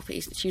coming off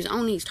East, she was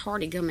on East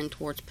Hardy coming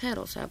towards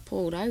Petal, so I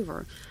pulled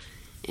over,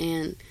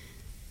 and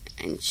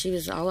And she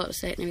was all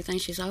upset and everything.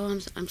 She's, oh,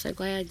 I'm so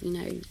glad, you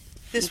know,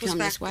 this you was come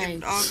back this way.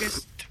 in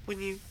August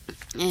when you...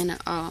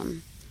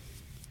 And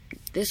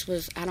this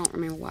was, I don't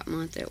remember what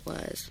month it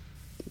was,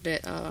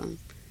 but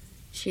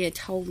she had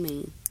told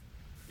me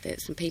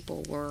that some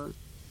people were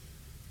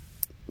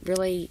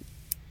really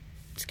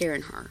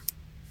scaring her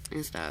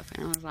and stuff.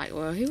 And I was like,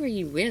 well, who are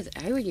you with?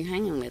 Who are you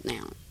hanging with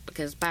now?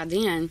 Because by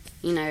then,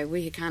 you know,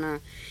 we had kind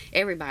of,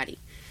 everybody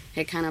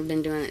had kind of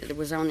been doing it,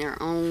 was on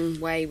their own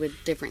way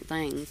with different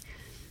things.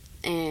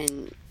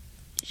 And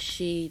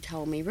she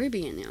told me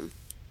Ruby and them.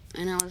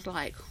 And I was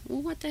like,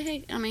 well, what the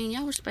heck? I mean,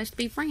 y'all were supposed to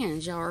be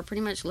friends. Y'all are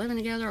pretty much living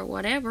together or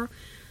whatever.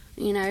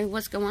 You know,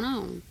 what's going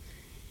on?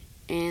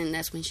 And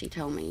that's when she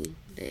told me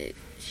that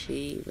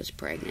she was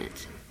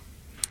pregnant.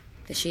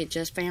 That she had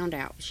just found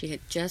out. She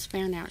had just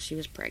found out she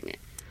was pregnant.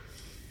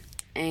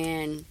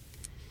 And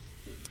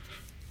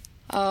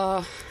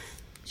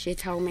she had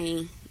told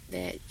me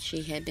that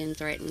she had been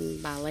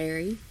threatened by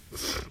Larry.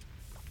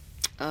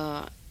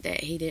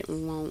 That he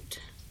didn't want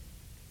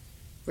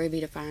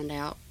Ruby to find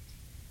out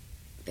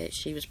that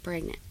she was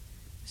pregnant.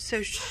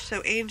 So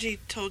Angie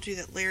told you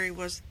that Larry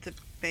was the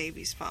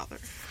baby's father?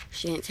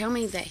 She didn't tell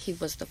me that he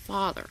was the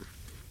father,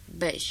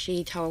 but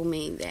she told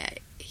me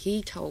that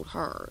he told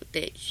her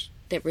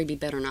that Ruby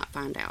better not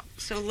find out.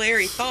 So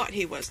Larry thought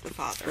he was the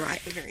father, right,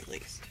 at the very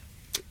least.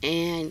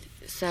 And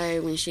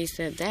so when she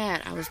said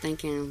that, I was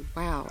thinking,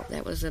 wow,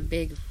 that was a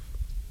big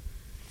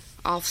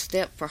off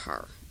step for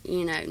her.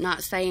 You know,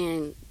 not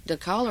saying the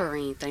color or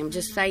anything,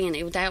 just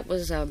saying that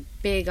was a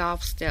big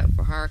off step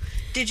for her.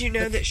 Did you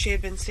know that she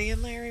had been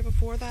seeing Larry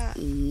before that?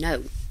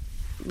 No,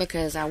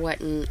 because I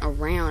wasn't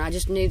around. I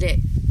just knew that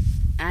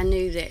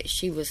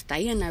she was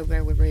staying over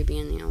there with Ruby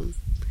and them,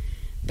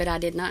 but I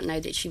did not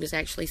know that she was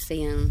actually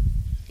seeing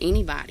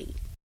anybody.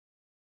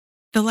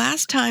 The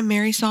last time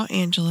Mary saw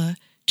Angela,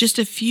 just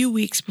a few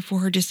weeks before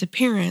her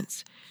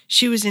disappearance,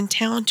 she was in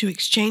town to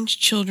exchange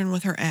children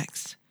with her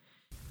ex.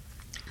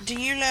 Do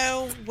you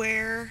know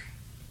where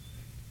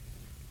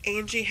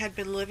Angie had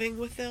been living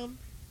with them?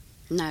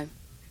 No.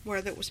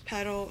 Where that was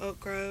Petal, Oak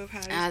Grove,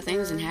 Hattiesburg? I think it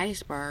was in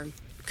Hattiesburg.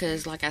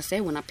 Because, like I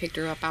said, when I picked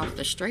her up off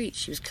the street,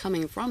 she was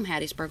coming from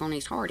Hattiesburg on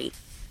East Hardy.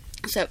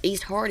 So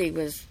East Hardy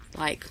was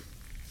like,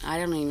 I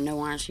don't even know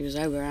why she was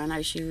over. I know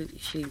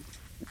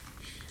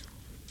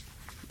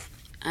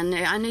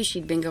I knew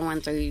she'd been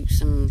going through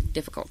some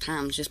difficult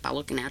times just by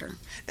looking at her.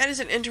 That is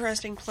an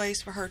interesting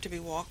place for her to be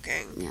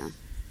walking. Yeah.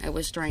 It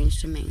was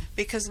strange to me.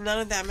 Because none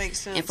of that makes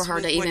sense. And for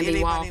her to even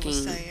be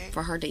walking.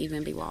 For her to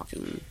even be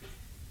walking.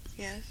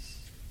 Yes.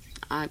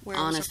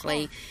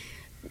 Honestly,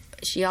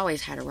 she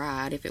always had a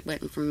ride. If it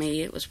wasn't from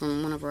me, it was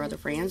from one of her other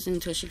friends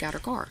until she got her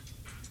car.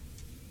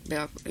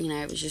 But, you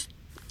know, it was just...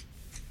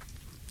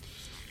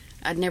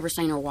 I'd never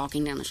seen her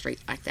walking down the street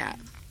like that.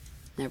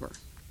 Never.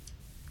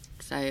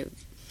 So,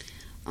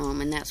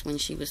 and that's when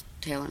she was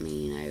telling me,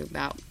 you know,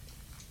 about...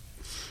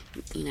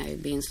 you know,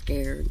 being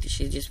scared.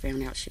 She just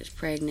found out she was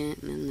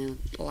pregnant, and then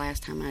the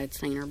last time I had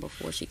seen her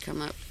before she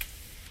come up,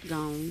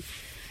 gone.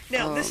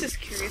 Now, this is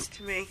curious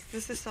to me.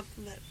 This is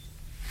something that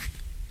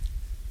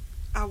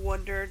I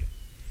wondered.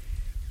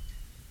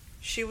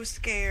 She was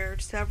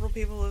scared. Several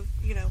people have,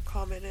 you know,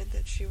 commented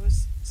that she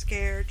was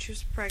scared. She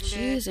was pregnant.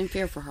 She was in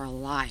fear for her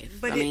life.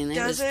 But I mean,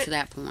 it was to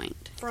that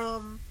point.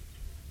 From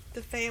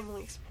the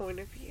family's point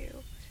of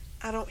view,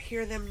 I don't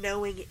hear them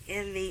knowing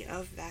any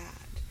of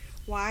that.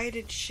 Why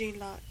did she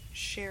not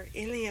share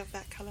any of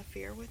that kind of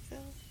fear with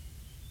them?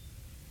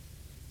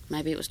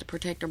 Maybe it was to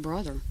protect her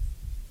brother.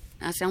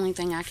 That's the only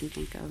thing I can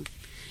think of.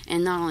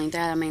 And not only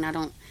that, I mean, I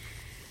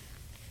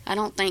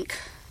don't think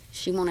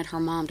she wanted her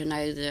mom to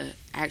know the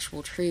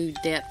actual true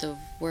depth of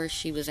where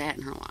she was at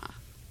in her life.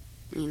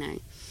 You know,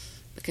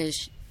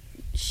 because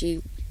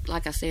she,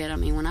 like I said, I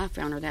mean, when I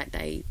found her that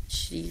day,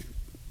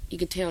 you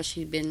could tell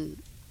she'd been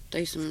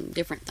through some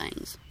different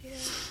things. Yeah.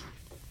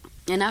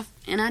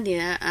 And I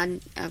did.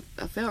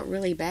 I felt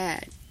really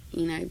bad,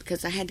 you know,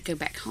 because I had to go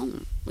back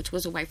home, which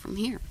was away from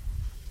here.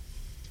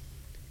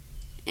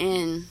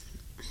 And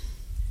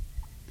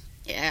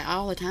yeah,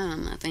 all the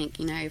time I think,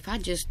 you know, if I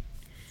just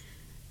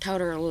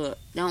told her, look,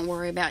 don't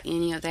worry about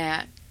any of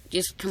that.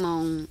 Just come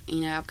on,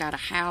 you know, I've got a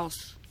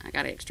house, I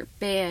got an extra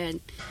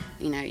bed,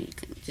 you know, you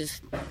can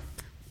just,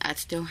 I'd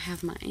still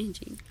have my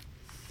Angie.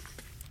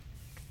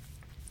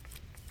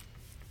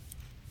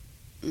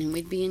 And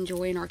we'd be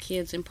enjoying our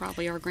kids and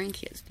probably our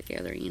grandkids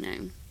together, you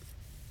know.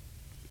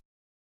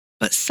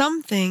 But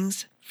some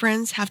things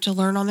friends have to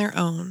learn on their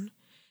own.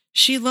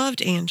 She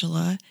loved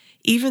Angela,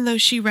 even though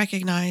she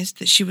recognized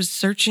that she was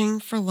searching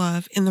for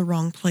love in the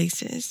wrong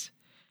places.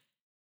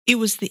 It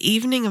was the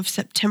evening of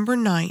September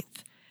 9th,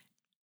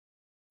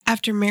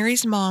 after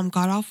Mary's mom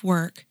got off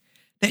work,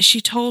 that she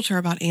told her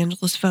about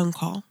Angela's phone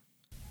call.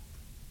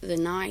 The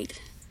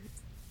night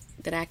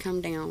that I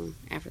come down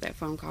after that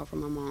phone call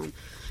from my mom,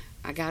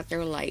 I got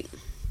there late.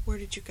 Where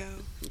did you go?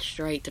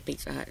 Straight to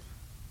Pizza Hut.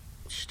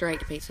 Straight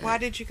to Pizza Hut. Why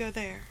did you go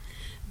there?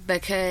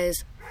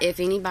 Because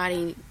if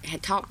anybody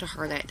had talked to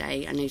her that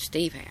day, I knew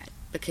Steve had.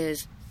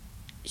 Because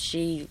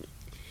she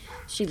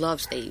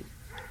loved Steve.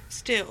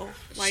 Still,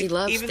 like, she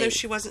loves even Steve. though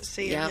she wasn't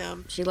seeing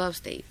him. She loves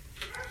Steve.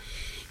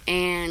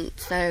 And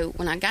so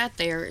when I got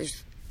there,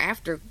 is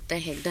after they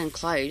had done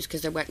closed,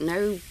 because there wasn't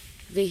no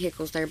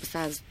vehicles there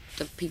besides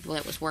the people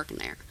that was working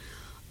there.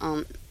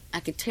 I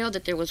could tell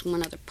that there was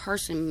one other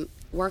person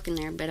working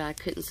there, but I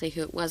couldn't see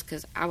who it was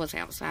because I was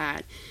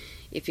outside.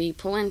 If you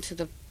pull into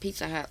the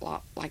Pizza Hut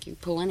lot like you're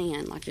pulling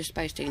in, like you're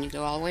supposed to, and you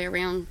go all the way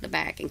around the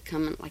back and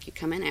come in like you're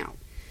coming out.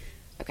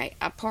 Okay,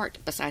 I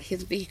parked beside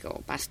his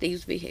vehicle, by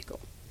Steve's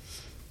vehicle.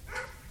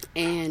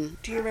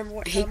 And do you remember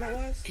what time it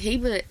was?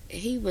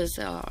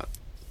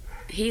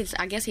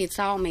 I guess he had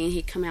saw me and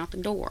he'd come out the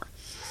door.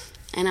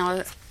 And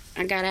I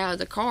got out of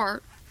the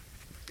car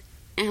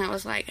and I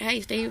was like,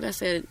 "Hey, Steve," I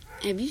said,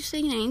 "Have you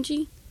seen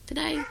Angie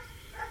today?"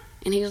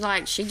 And he was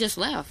like, "She just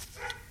left."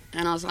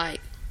 And I was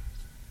like,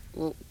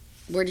 "Well,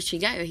 where did she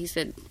go?" He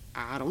said,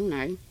 "I don't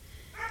know."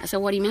 I said,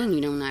 "What do you mean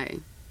you don't know?"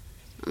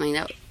 I mean,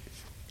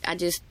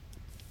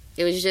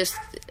 it was just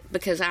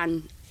because I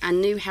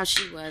knew how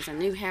she was. I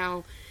knew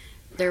how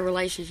their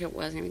relationship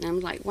was and everything. I'm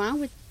like, why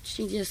would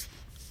she just,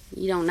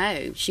 you don't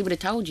know. She would have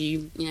told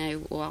you,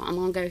 well, I'm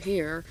going to go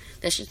here.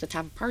 That's just the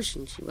type of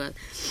person she was.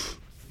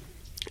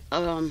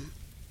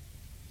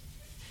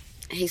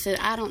 He said,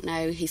 "I don't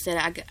know." He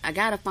said, I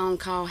got a phone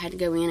call, had to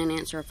go in and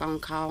answer a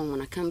phone call, and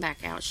when I come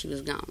back out, she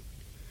was gone.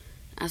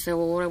 I said,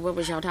 "Well, what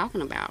was y'all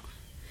talking about?"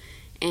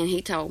 And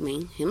he told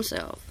me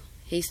himself.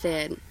 He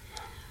said,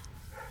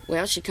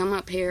 "Well, she come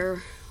up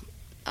here,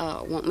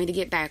 want me to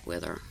get back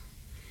with her."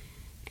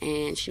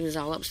 And she was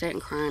all upset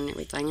and crying and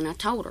everything. And I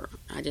told her.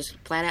 I just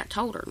flat out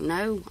told her,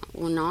 "No,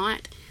 we're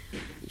not.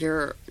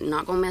 You're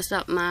not going to mess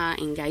up my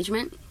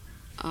engagement.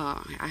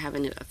 I have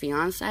a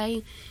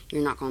fiance.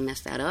 You're not going to mess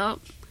that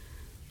up."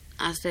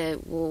 I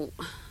said, "Well,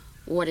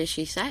 what did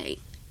she say?"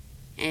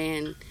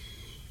 And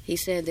he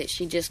said that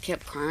she just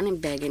kept crying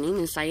and begging him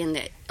and saying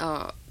that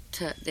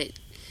that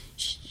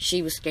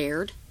she was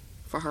scared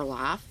for her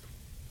life.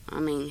 I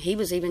mean, he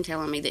was even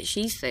telling me that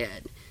she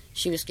said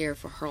she was scared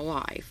for her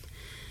life.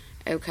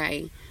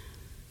 Okay.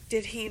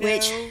 Did he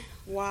know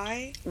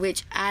why?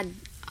 Which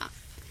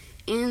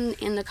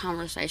in the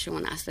conversation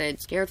when I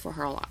said scared for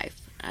her life,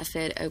 I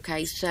said,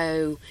 okay,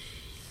 so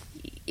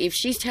if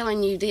she's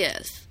telling you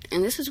this,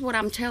 and this is what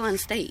I'm telling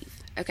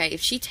Steve, okay, if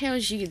she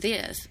tells you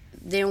this,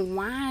 then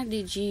why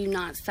did you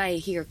not say,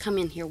 "Here, come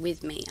in here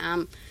with me.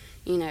 Come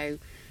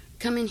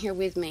in here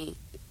with me,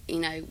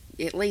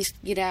 at least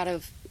get out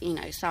of,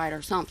 sight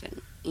or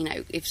something."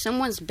 If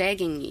someone's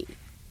begging you,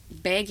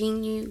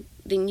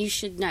 then you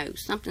should know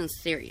something's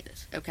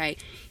serious, okay?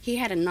 He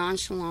had a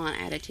nonchalant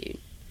attitude,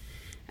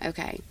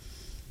 okay?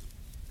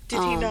 Did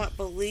he not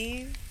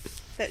believe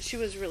that she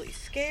was really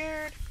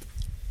scared?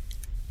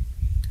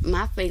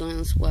 My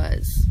feelings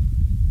was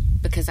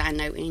because I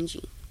know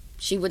Angie.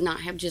 She would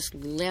not have just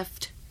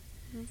left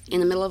in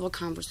the middle of a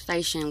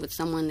conversation with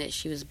someone that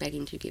she was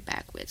begging to get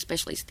back with,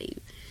 especially Steve.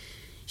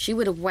 She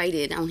would have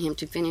waited on him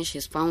to finish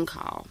his phone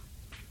call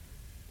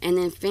and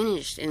then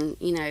finished and,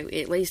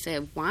 at least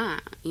said, why?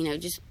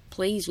 Just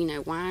please,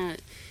 why,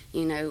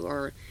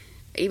 or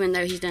even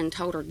though he's done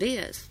told her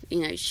this,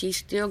 she's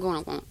still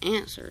going to want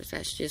answers.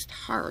 That's just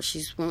her.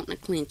 She's wanting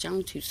to clinch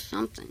on to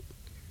something.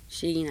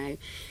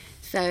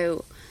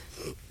 So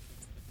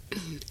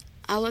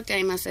I looked at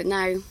him, I said,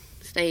 "No,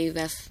 Steve,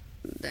 that's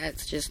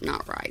just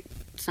not right.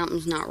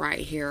 Something's not right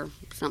here.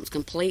 Something's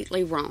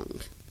completely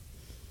wrong."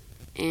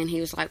 And he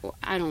was like, "Well,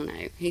 I don't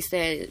know." He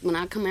said, "When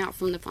I come out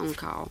from the phone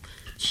call,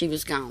 she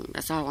was gone.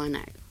 That's all I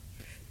know."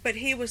 But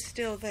he was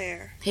still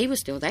there. He was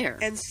still there.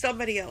 And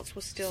somebody else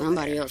was still there.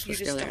 Somebody else was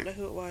still there. You just don't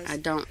know who it was. I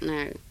don't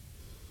know.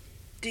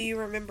 Do you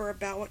remember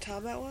about what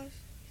time that was?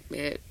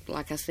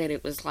 Like I said,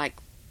 it was like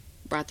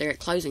right there at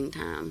closing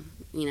time.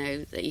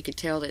 That you could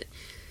tell that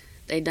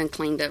they'd done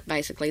cleaned up,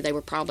 basically. They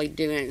were probably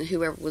doing,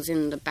 whoever was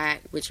in the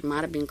back, which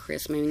might have been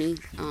Chris Mooney,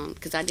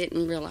 because I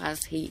didn't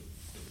realize he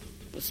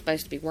was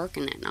supposed to be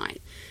working that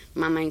night.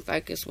 My main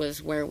focus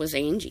was where was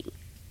Angie,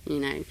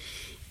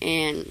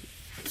 And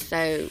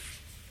so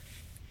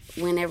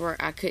whenever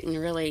I couldn't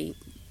really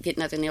get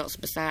nothing else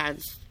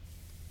besides,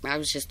 I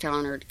was just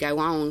telling her to go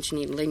on, she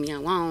needed to leave me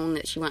alone,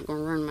 that she wasn't going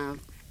to ruin my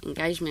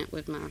engagement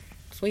with my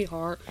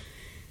sweetheart.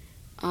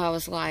 I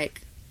was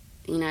like,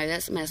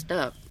 that's messed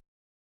up.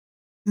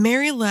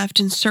 Mary left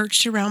and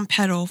searched around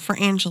Petal for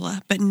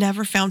Angela, but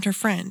never found her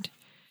friend.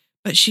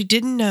 But she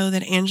didn't know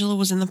that Angela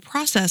was in the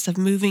process of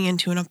moving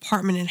into an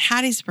apartment in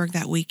Hattiesburg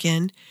that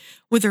weekend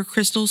with her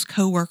Crystal's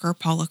co-worker,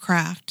 Paula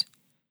Kraft.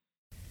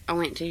 I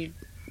went to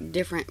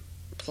different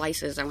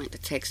places. I went to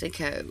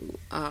Texaco.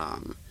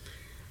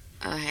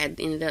 I had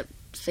ended up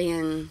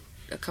seeing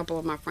a couple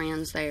of my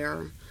friends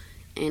there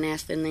and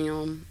asking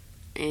them,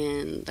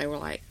 and they were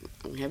like,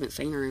 "I haven't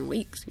seen her in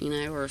weeks,"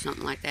 or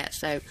something like that.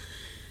 So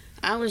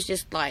I was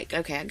just like,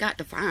 okay, I got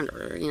to find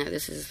her.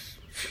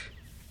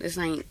 This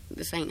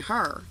ain't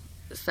her.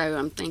 So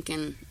I'm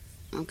thinking,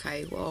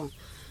 okay, well,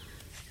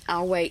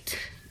 I'll wait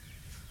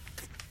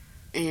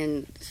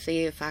and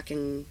see if I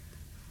can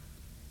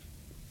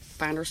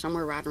find her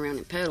somewhere riding around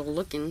in Petal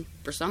looking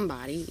for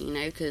somebody,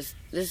 because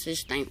this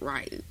just ain't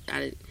right.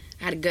 I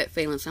had a gut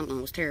feeling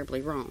something was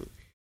terribly wrong.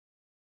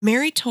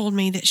 Mary told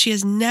me that she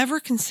has never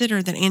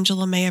considered that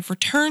Angela may have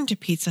returned to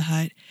Pizza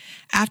Hut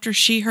after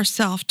she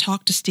herself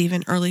talked to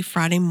Stephen early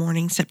Friday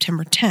morning,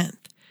 September 10th.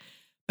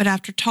 But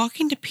after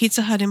talking to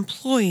Pizza Hut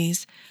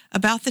employees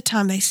about the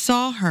time they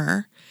saw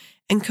her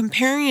and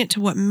comparing it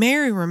to what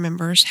Mary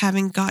remembers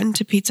having gotten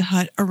to Pizza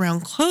Hut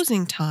around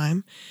closing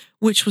time,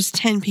 which was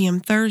 10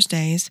 p.m.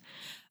 Thursdays,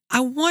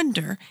 I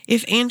wonder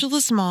if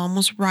Angela's mom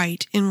was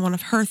right in one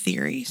of her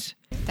theories.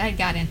 They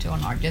got into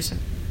an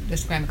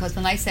disagreement because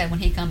when they said when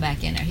he come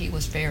back in there, he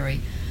was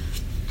very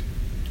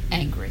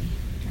angry.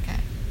 Okay,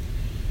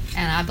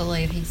 and I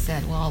believe he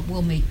said, "Well,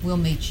 we'll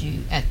meet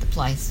you at the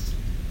place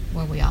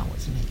where we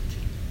always meet."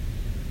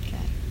 Okay.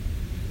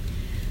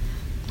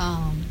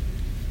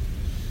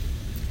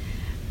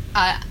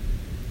 I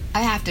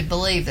have to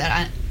believe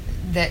that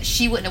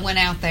she wouldn't have went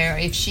out there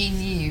if she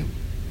knew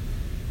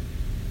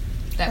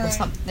that was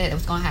something that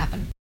was going to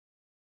happen.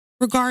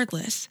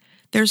 Regardless,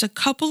 there's a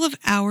couple of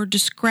hour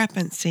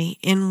discrepancy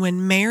in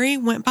when Mary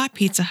went by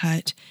Pizza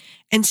Hut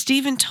and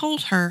Stephen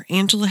told her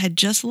Angela had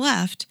just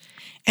left,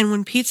 and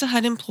when Pizza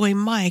Hut employee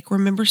Mike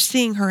remembers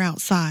seeing her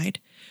outside.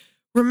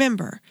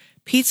 Remember,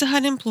 Pizza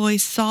Hut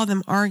employees saw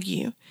them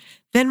argue.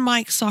 Then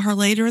Mike saw her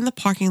later in the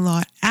parking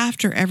lot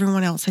after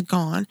everyone else had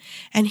gone,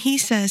 and he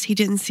says he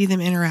didn't see them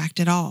interact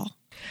at all.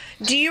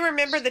 Do you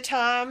remember the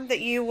time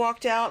that you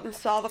walked out and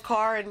saw the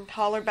car and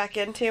hollered back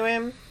into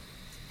him?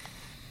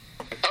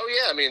 Oh,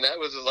 yeah, I mean, that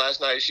was the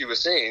last night she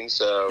was seen,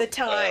 so... The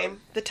time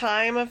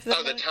of the...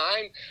 Oh, the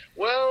time?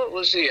 Well,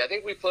 let's see, I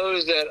think we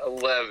closed at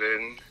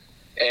 11,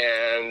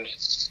 and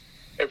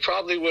it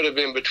probably would have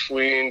been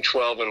between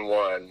 12 and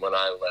 1 when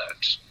I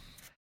left.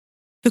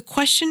 The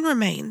question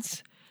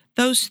remains,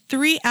 those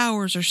 3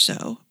 hours or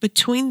so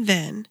between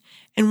then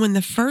and when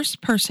the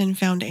first person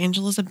found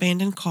Angela's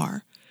abandoned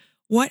car,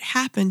 what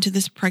happened to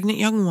this pregnant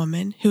young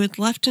woman who had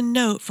left a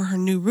note for her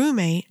new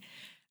roommate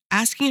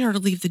asking her to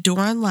leave the door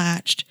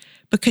unlatched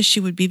because she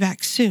would be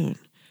back soon,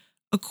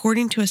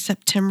 according to a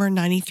September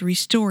 93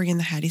 story in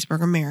the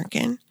Hattiesburg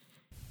American.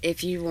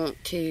 If you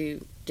want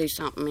to do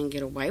something and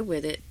get away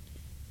with it,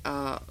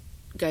 go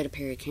to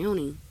Perry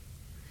County.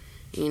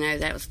 You know,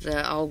 that was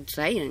the old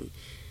saying.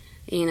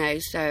 You know,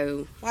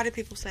 so... Why did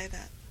people say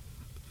that?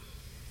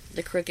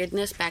 The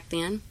crookedness back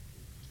then.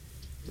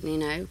 You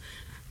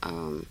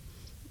know,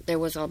 there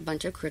was a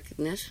bunch of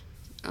crookedness.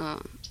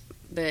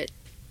 But,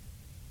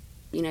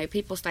 you know,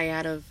 people stay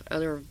out of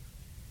other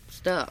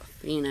stuff.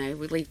 You know,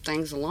 we leave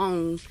things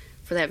alone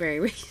for that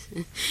very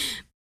reason.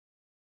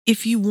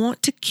 If you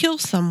want to kill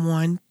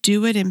someone,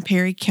 do it in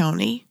Perry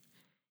County.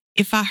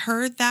 If I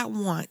heard that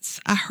once,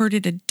 I heard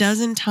it a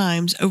dozen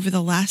times over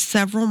the last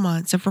several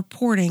months of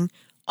reporting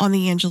on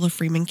the Angela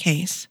Freeman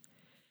case.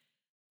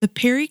 The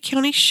Perry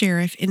County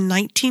Sheriff in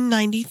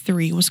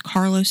 1993 was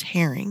Carlos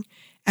Herring,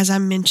 as I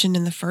mentioned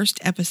in the first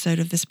episode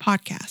of this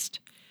podcast.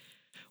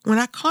 When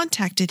I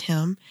contacted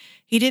him,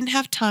 he didn't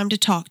have time to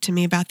talk to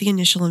me about the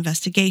initial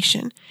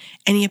investigation,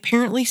 and he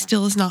apparently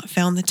still has not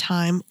found the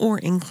time or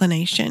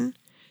inclination.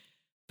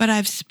 But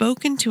I've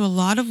spoken to a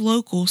lot of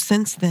locals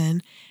since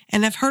then,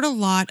 and I've heard a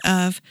lot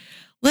of,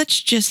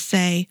 let's just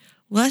say,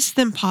 less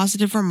than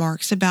positive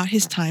remarks about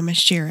his time as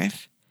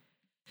sheriff.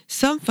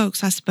 Some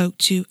folks I spoke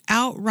to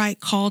outright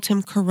called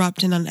him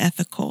corrupt and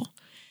unethical.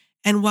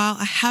 And while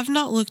I have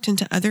not looked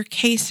into other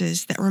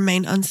cases that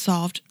remain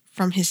unsolved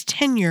from his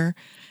tenure,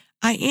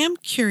 I am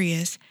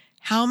curious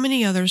how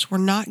many others were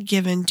not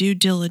given due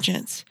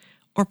diligence,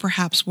 or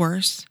perhaps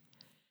worse.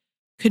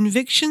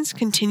 Convictions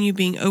continue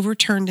being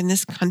overturned in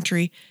this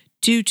country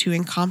due to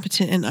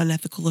incompetent and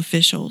unethical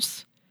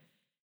officials.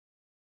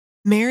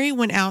 Mary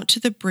went out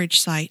to the bridge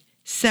site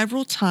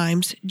several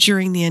times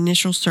during the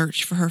initial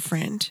search for her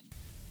friend.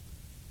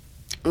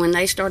 When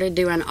they started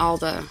doing all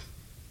the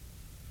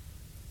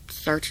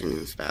searching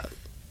and stuff,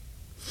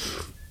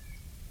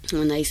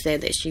 when they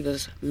said that she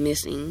was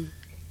missing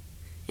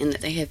and that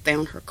they had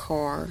found her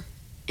car,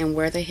 and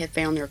where they had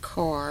found their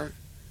car,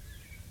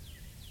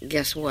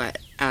 guess what?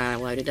 I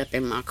loaded up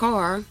in my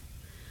car,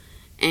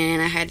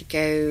 and I had to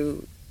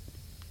go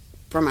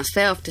for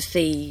myself to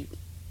see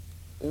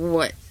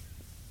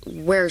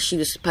where she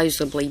was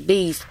supposedly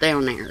be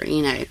down there,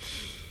 you know.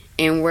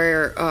 And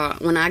where,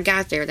 when I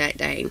got there that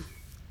day,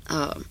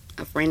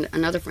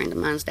 another friend of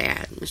mine's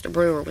dad, Mr.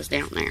 Brewer, was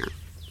down there.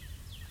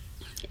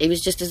 He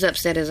was just as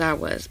upset as I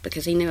was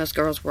because he knew us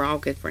girls were all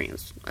good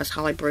friends. Us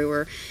Holly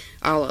Brewer,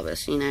 all of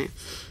us, you know.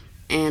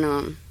 And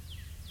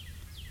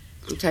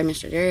I told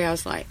Mr. Jerry, I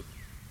was like,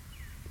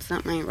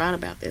 something ain't right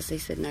about this. He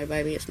said, no,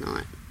 baby, it's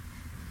not.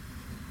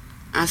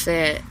 I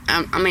said,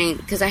 I mean,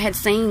 because I had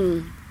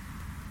seen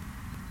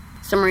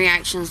some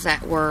reactions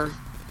that were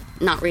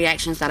not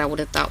reactions that I would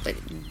have thought that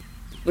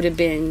would have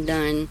been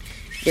done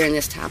during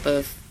this type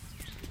of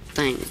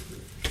thing.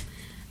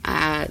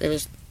 There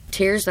was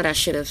tears that I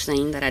should have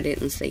seen that I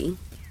didn't see.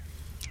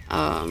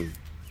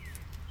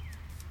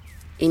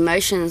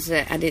 Emotions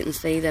that I didn't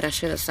see that I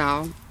should have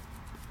saw.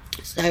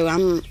 So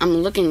I'm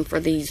looking for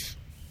these,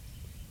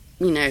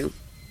 you know,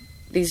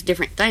 these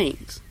different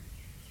things.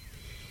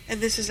 And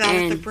this is out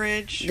at the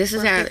bridge? This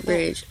is out at the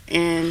bridge.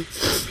 And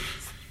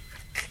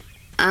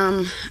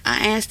I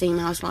asked him,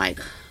 I was like,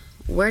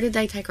 where did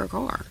they take her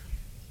car?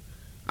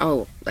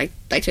 Oh,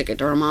 they took it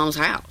to her mom's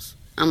house.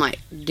 I'm like,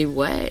 do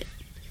what?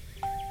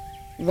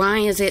 Why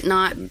is it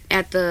not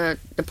at the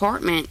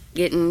department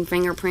getting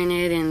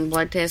fingerprinted and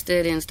blood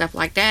tested and stuff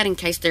like that in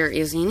case there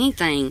is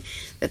anything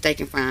that they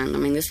can find? I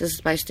mean, this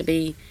is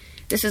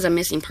a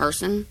missing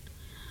person.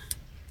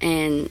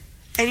 And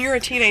you're a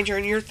teenager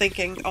and you're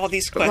thinking all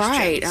these questions.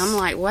 Right. I'm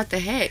like, what the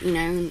heck, you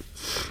know?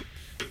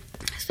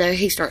 So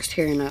he starts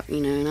tearing up, you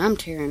know, and I'm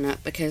tearing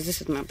up because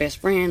this is my best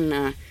friend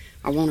and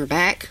I want her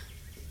back.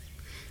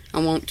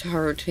 I want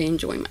her to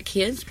enjoy my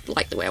kids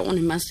like the way I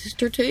wanted my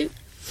sister to.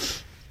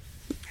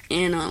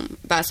 And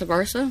vice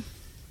versa.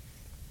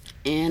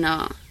 And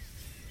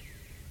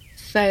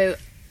so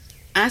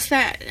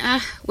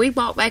we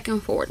walked back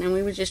and forth and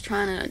we were just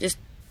trying to just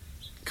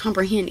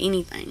comprehend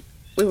anything.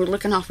 We were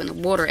looking off in the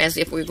water as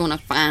if we were going to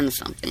find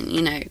something,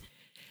 you know.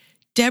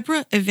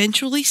 Deborah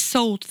eventually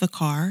sold the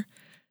car.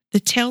 The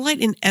taillight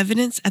in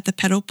evidence at the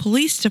Petal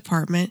Police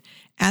Department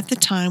at the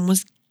time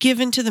was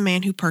given to the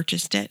man who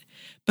purchased it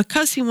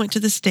because he went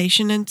to the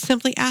station and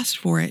simply asked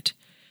for it.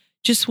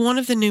 Just one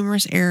of the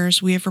numerous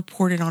errors we have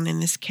reported on in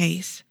this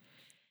case.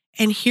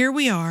 And here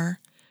we are,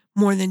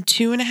 more than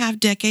 2.5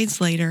 decades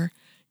later,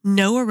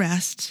 no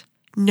arrests,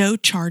 no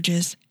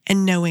charges,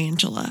 and no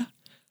Angela.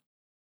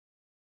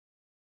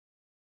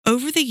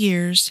 Over the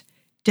years,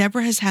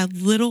 Deborah has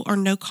had little or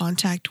no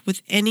contact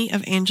with any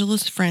of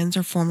Angela's friends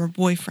or former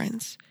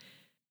boyfriends.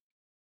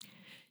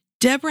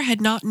 Deborah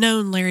had not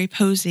known Larry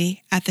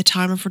Posey at the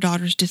time of her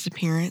daughter's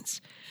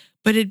disappearance,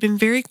 but had been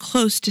very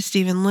close to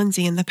Stephen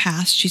Lindsay in the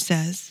past, she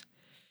says.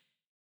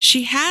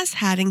 She has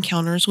had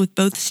encounters with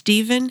both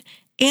Stephen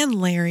and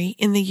Larry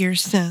in the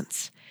years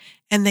since,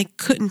 and they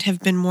couldn't have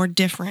been more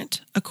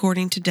different,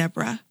 according to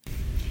Deborah.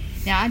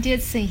 Now, I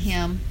did see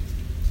him.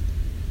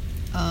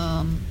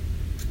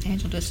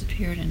 Angela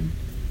disappeared in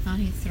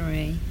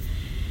 93.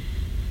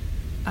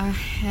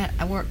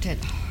 I worked at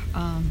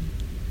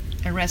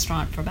a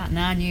restaurant for about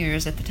 9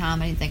 years. At the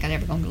time, I didn't think I'd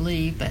ever going to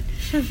leave, but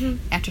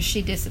after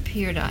she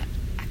disappeared, I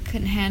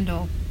couldn't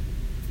handle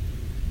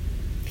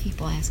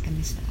people asking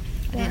me stuff.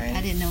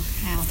 I didn't know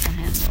how to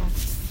handle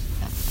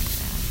stuff like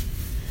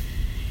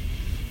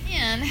that.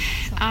 And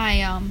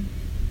I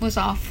was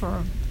off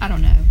for, I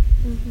don't know,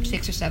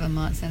 6 or 7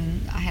 months,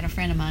 and I had a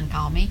friend of mine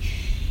call me,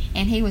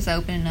 and he was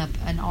opening up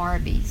an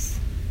Arby's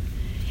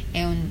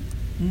and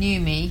knew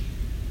me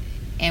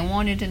and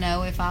wanted to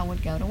know if I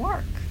would go to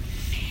work.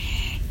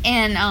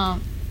 And I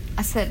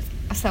said,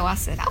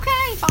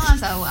 okay, fine.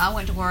 So I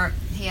went to work.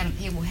 He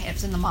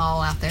was in the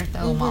mall out there,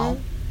 the old mall,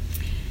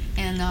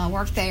 and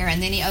worked there.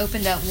 And then he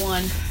opened up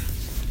one.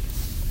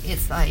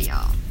 It's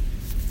a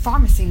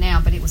pharmacy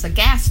now, but it was a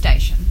gas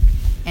station,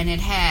 and it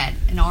had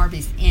an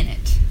Arby's in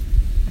it.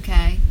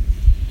 Okay.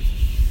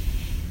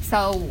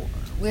 So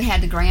we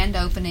had the grand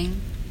opening.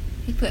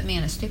 He put me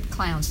in a stupid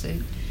clown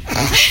suit.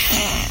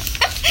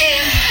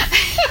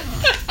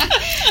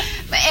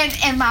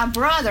 And my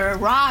brother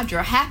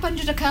Roger happened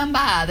to come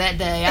by that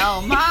day.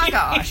 Oh my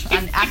gosh,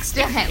 I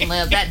still hadn't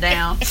lived that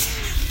down.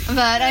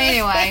 But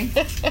anyway,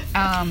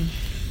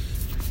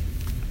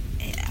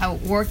 I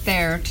worked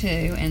there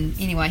too. And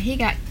anyway,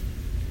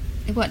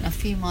 it wasn't a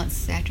few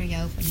months after he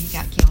opened, he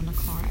got killed in a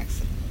car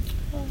accident.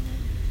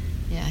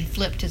 Yeah, he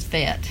flipped his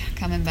vet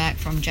coming back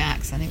from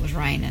Jackson. It was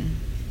raining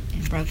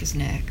and broke his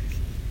neck.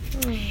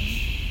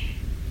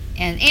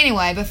 And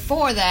anyway,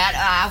 before that,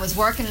 I was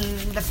working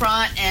in the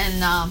front,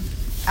 and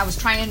I was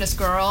training this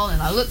girl,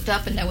 and I looked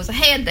up, and there was a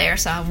head there,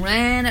 so I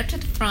ran up to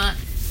the front,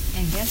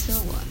 and guess who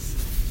it was?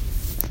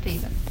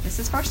 Stephen. This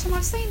is the first time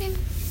I've seen him.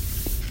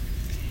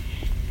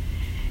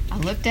 I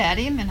looked at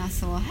him, and I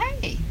said, well,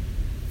 hey.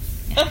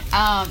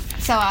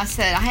 So I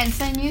said, I hadn't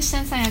seen you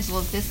since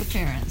Angela's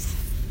disappearance.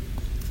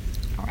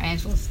 Or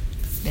Angela's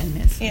been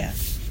missing. Yeah.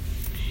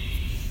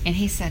 And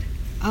he said,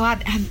 oh,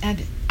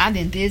 I've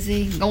been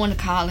busy going to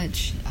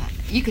college.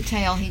 You could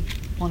tell he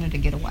wanted to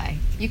get away.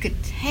 You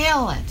could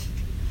tell it.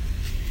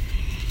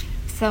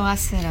 So I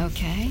said,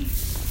 okay.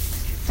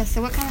 So I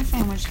said, what kind of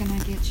sandwich can I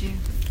get you?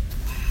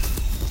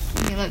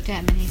 And he looked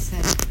at me and he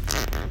said,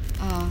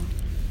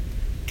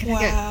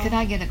 could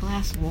I get a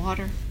glass of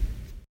water?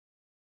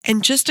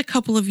 And just a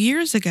couple of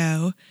years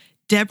ago,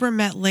 Deborah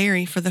met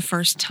Larry for the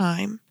first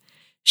time.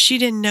 She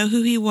didn't know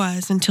who he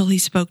was until he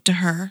spoke to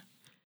her.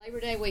 Labor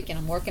Day weekend,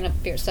 I'm working up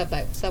here at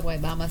Subway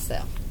by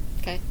myself,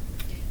 okay?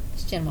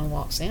 This gentleman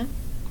walks in.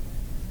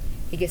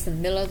 He gets in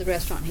the middle of the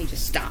restaurant and he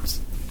just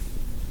stops.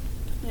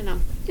 You know,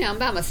 I'm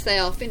by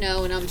myself, and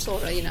I'm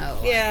sort of,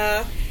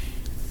 Yeah.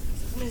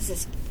 What is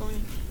this?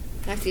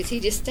 Like this, he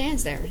just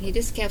stands there and he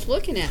just kept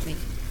looking at me.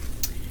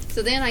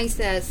 So then he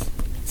says,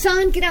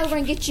 son, get over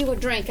and get you a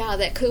drink out of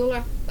that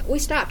cooler. We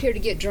stopped here to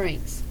get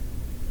drinks.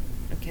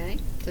 Okay?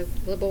 So the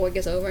little boy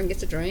gets over and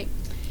gets a drink.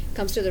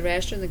 Comes to the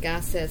register, and the guy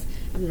says,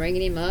 I'm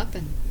ringing him up,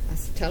 and I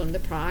tell him the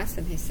price,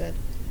 and I said,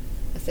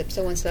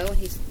 so-and-so, and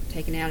he's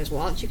taking out his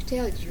wallet. You could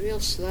tell he was real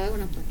slow,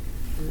 and I'm like,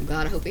 oh,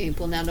 God, I hope he ain't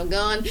pulling out no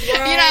gun.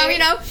 Right. You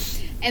know.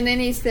 And then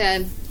he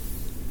said,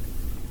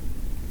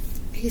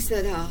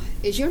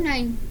 is your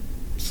name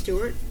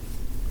Stuart?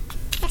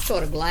 I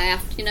sort of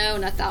laughed,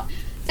 and I thought,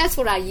 that's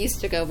what I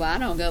used to go by. I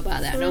don't go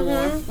by that no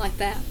more, like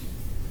that.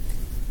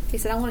 He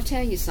said, I want to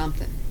tell you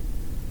something.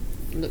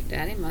 I looked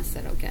at him. I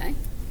said, okay.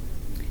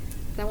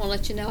 I want to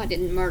let you know I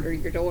didn't murder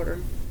your daughter.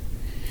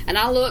 And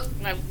I looked,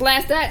 and I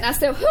glanced at it, and I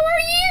said, who are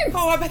you?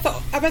 Oh,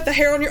 I bet the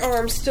hair on your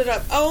arm stood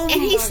up. Oh,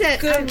 and he said,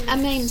 goodness. my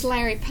name's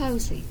Larry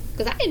Posey.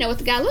 Because I didn't know what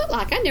the guy looked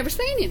like. I'd never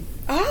seen him.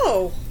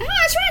 Oh.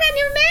 That's right. I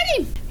never met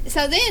him.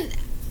 So then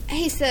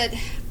he said,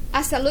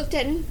 I looked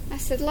at him. I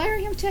said,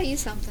 Larry, I'll tell you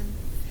something.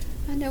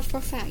 I know for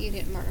a fact you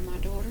didn't murder my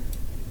daughter.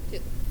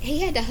 He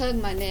had to hug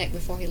my neck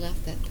before he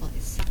left that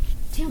place.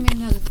 Tell me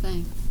another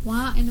thing.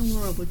 Why in the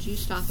world would you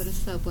stop at a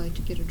Subway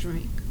to get a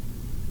drink?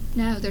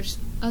 No, there's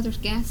other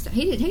gas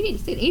stations. He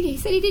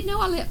said he didn't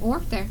know I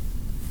worked there.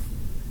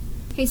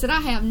 He said,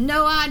 I have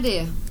no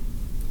idea.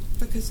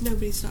 Because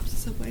nobody stops at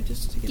Subway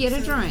just to get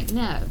a drink.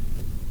 No.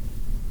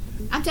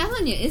 I'm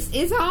telling you,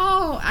 it's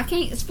all, I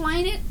can't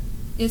explain it.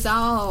 It's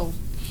all.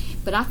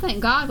 But I think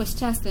God was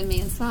testing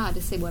me inside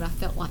to see what I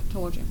felt like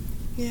towards him.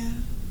 Yeah.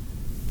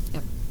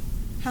 Yep.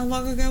 How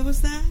long ago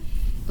was that?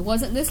 It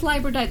wasn't this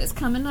Labor Day that's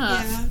coming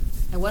up. Yeah.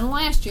 It wasn't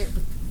last year,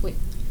 but wait,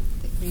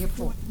 the year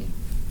before. Yeah.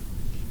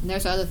 And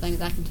there's other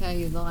things I can tell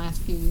you the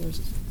last few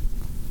years.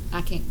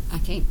 I can't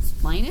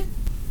explain it.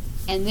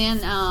 And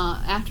then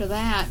after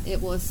that,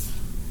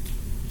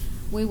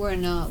 we were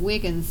in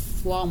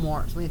Wiggins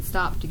Walmart. We had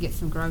stopped to get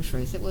some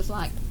groceries. It was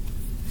like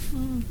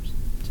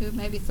 2,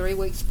 maybe 3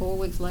 weeks, 4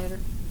 weeks later.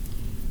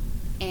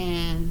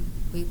 And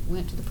we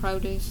went to the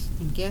produce,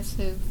 and guess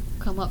who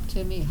come up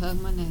to me and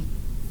hugged my neck?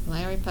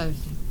 Larry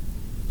Posey.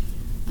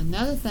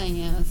 Another thing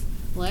is,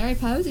 Larry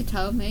Posey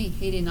told me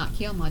he did not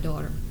kill my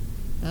daughter.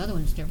 The other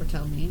ones never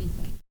told me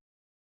anything.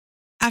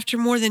 After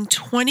more than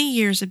 20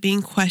 years of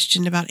being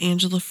questioned about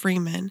Angela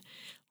Freeman,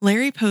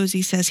 Larry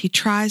Posey says he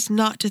tries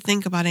not to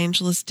think about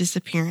Angela's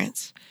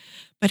disappearance,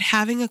 but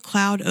having a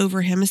cloud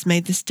over him has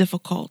made this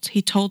difficult,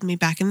 he told me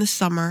back in the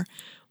summer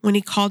when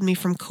he called me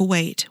from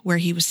Kuwait, where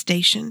he was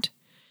stationed.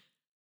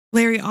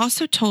 Larry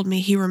also told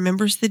me he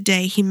remembers the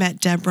day he met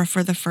Deborah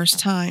for the first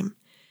time.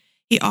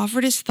 He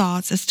offered his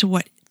thoughts as to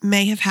what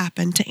may have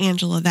happened to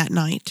Angela that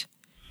night.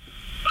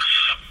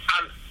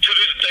 To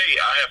this day,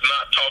 I have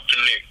not talked to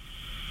Nick.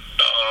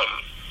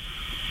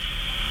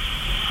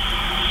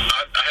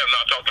 I have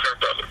not talked to her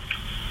brother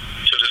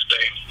to this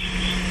day.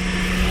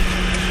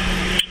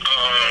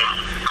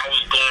 I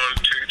was going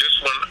to this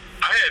one.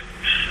 I had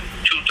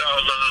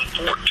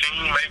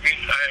 2014, maybe.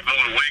 I had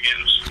moved to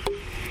Wiggins,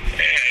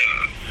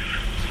 and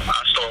I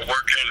started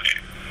working.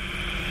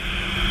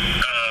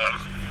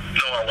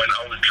 No, I went.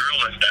 I was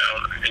drilling down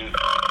in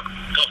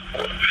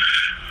Gulfport,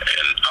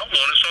 and I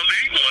wanted something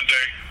to eat one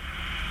day,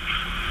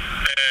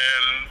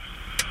 and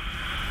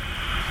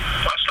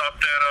I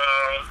stopped at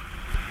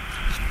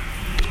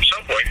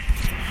Subway,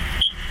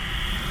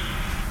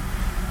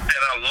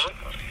 and I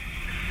looked,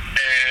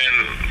 and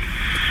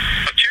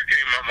a tear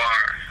came in my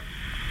mind,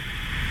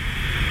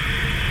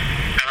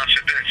 and I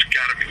said, "That's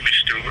gotta be Miss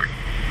Stewart."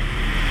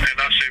 And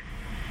I said,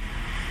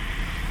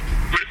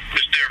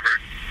 "Miss Deborah,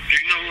 do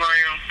you know who I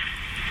am?"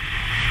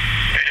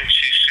 And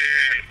she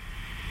said,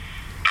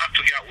 I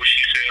forgot what she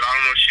said. I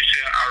don't know if she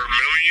said, "I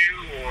remember you,"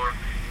 or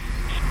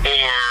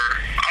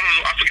I don't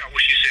know. I forgot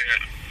what she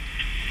said.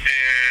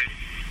 And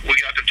we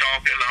got to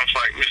talking, and I was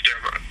like, "Miss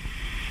Deborah,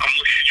 I'm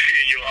looking at you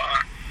in your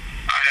eye.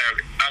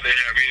 I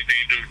didn't have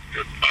anything to do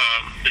with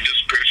the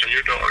disappearance of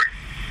your daughter."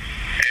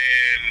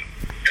 And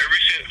ever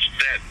since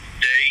that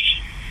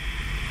day,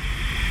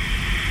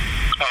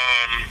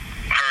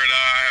 her and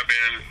I have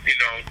been,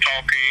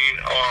 talking,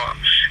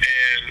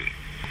 and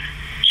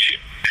she,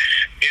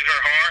 in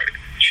her heart,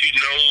 she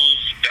knows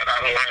that I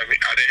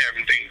didn't have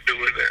anything to do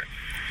with it.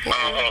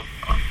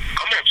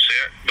 I'm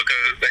upset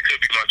because that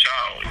could be my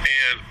child.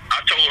 And I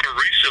told her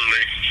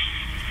recently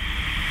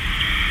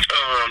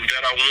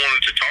that I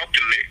wanted to talk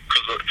to Nick,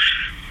 because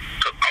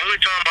the only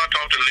time I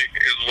talked to Nick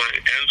is when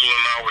Angela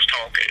and I was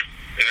talking.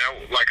 And that,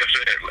 like I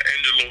said,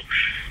 Angela,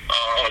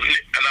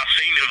 and I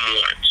seen him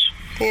once.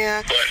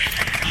 Yeah. But,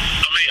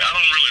 I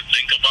don't really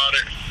think about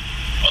it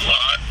a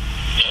lot.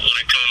 But when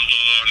it comes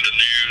on the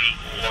news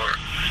or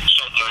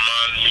something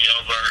reminds me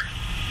of her,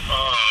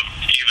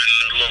 even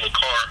the little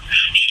car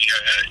she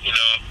had,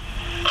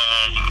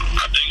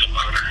 I think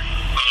about her.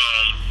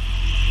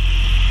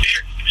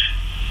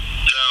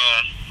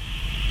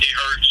 It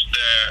hurts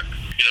that,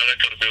 that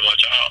could have been my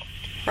child.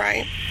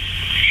 Right.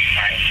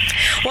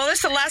 Well, this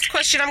is the last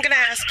question I'm going to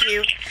ask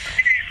you.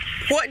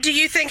 What do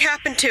you think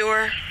happened to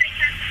her?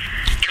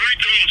 3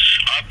 things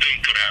I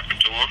think could happen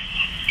to her.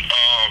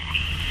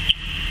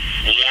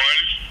 1,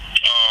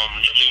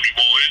 the Moody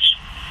Boys.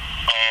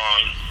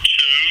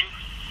 2,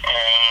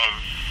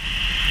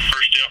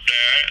 her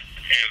stepdad.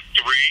 And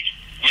 3,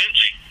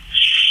 Lindsay.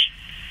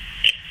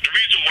 The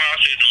reason why I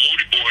said the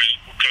Moody Boys is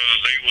because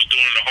they was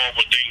doing the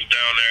horrible things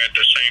down there at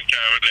the same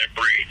time in that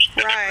bridge.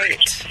 Right.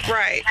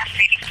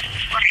 Think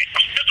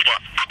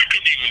about it. I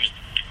couldn't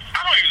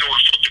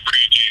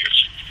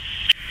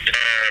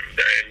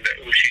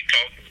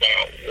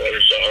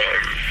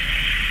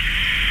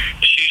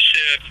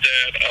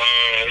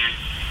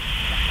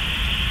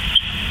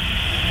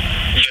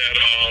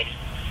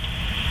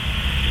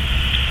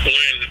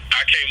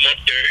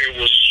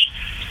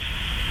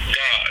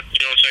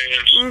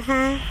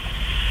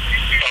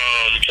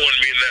pointed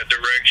me in that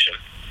direction.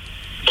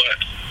 But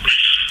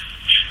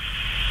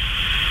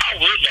I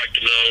would like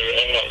to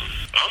know.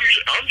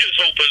 I'm just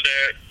hoping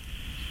that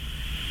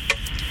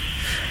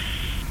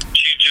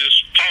she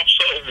just pops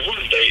up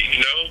one day, you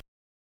know?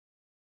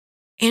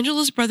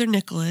 Angela's brother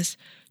Nicholas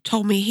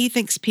told me he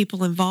thinks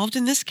people involved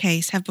in this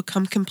case have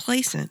become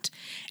complacent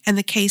and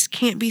the case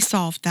can't be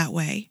solved that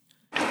way.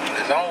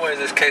 The only way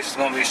this case is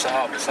going to be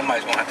solved is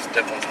somebody's going to have to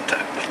step on some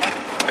toes.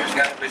 There's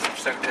got to be some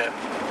stuff to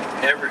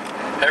every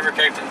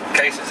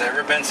case that's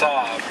ever been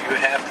solved, you would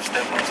have to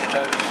step on some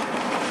toes.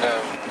 So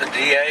the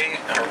DA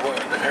or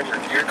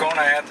whatever, you're going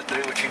to have to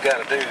do what you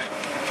got to do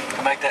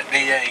to make that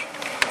DA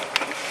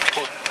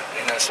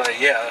say,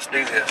 yeah, let's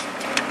do this.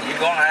 You're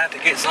going to have to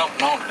get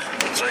something on it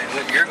and say,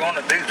 look, you're going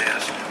to do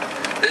this.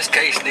 This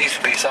case needs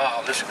to be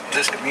solved.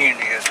 This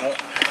community is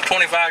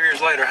 25 years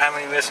later, how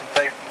many missing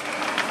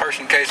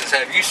person cases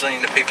have you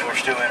seen that people are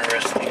still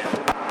interested in?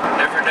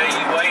 Every day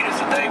you wait is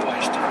a day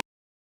wasted.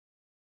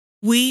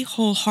 We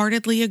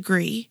wholeheartedly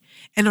agree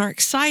and are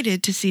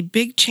excited to see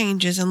big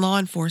changes in law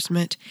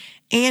enforcement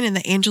and in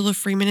the Angela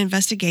Freeman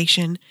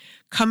investigation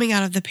coming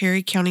out of the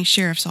Perry County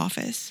Sheriff's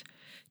Office.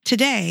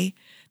 Today,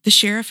 the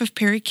Sheriff of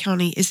Perry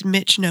County is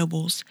Mitch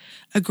Nobles,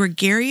 a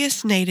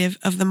gregarious native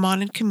of the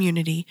Monon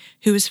community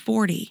who is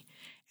 40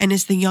 and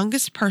is the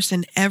youngest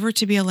person ever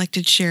to be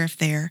elected sheriff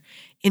there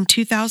in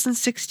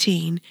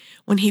 2016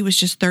 when he was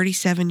just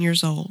 37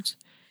 years old.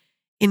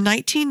 In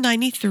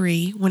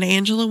 1993, when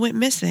Angela went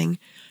missing,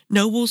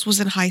 Nobles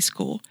was in high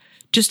school,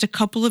 just a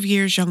couple of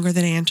years younger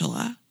than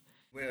Angela.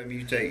 Well, if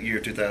you take year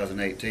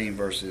 2018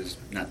 versus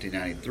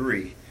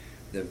 1993,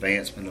 the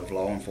advancement of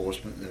law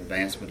enforcement, the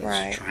advancement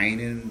of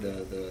training,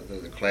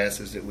 the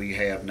classes that we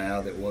have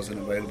now that wasn't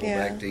available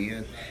back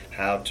then,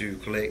 how to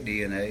collect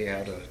DNA,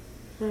 how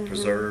to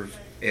preserve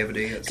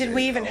evidence. Did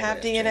we even have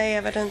DNA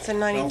evidence in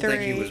 93? I don't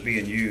think it was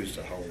being used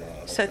a whole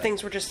lot. So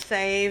things were just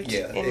saved?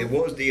 Yeah, it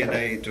was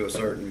DNA to a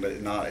certain,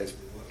 but not as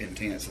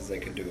intense as they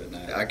can do it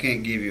now. I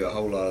can't give you a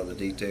whole lot of the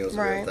details of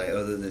everything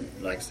other than,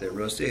 like I said,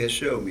 Rusty has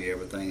showed me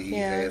everything he's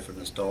had from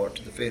the start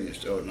to the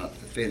finish, or not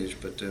the finish,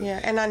 but to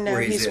and I know where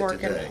he's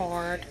working today.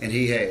 Hard. And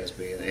he has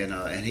been,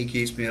 and he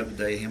keeps me up to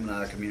date. Him and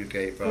I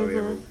communicate probably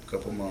every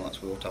couple of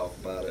months. We'll talk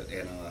about it.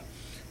 And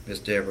Miss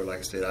Deborah, like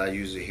I said, I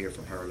usually hear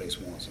from her at least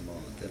once a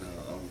month, and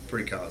on a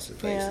pretty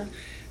constant basis.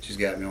 She's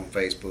got me on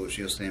Facebook.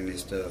 She'll send me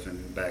stuff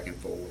and back and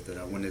forth.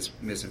 And when this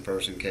missing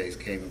person case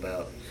came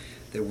about,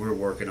 that we're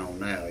working on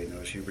now,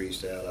 she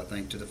reached out, I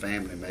think, to the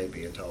family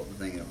maybe and talked to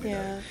them.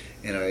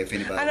 If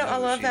anybody I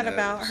love that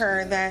about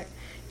her, that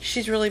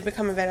she's really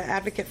become a better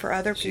advocate for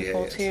other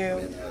people too.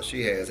 And,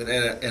 she has,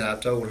 and I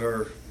told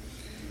her,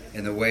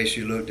 and the way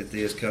she looked at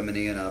this coming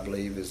in, I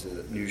believe, as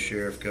the new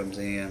sheriff comes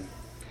in.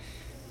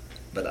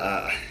 But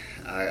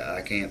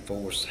I can't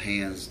force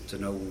hands to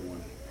no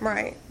one.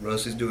 Right.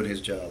 Russ is doing his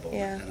job on it,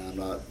 and I'm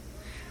not.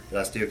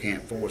 But I still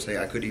can't force.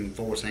 I couldn't even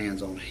force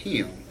hands on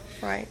him.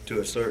 Right. To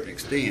a certain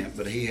extent,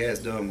 but he has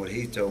done what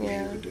he told me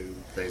he would do.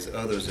 There's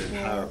others in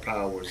higher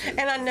powers.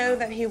 And I know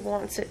that he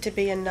wants it to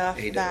be enough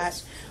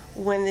that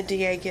when the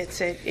DA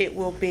gets it, it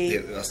will be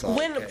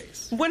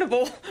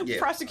winnable,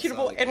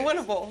 prosecutable, and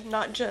winnable,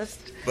 not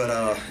just. But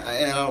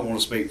and I don't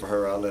want to speak for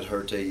her. I'll let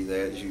her tell you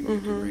that. You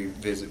can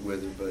revisit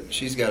with her, but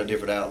she's got a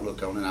different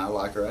outlook on it. And I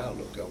like her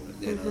outlook on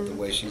it. The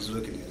way she's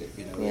looking at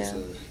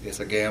it. It's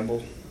a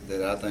gamble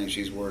that I think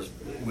she's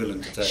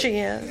willing to take. She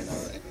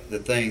is. The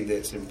thing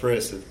that's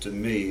impressive to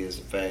me is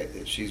the fact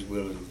that she's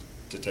willing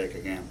to take a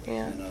gamble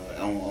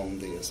on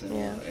this,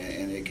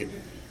 and it could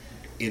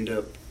end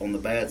up on the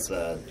bad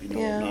side,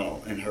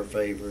 not in her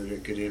favor.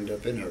 It could end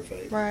up in her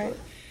favor. Right.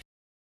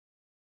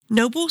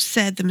 Noble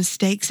said the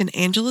mistakes in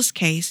Angela's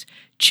case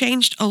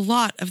changed a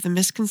lot of the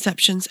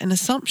misconceptions and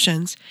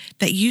assumptions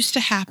that used to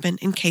happen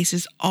in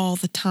cases all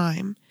the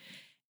time.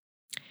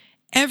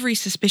 Every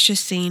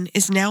suspicious scene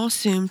is now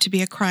assumed to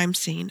be a crime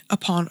scene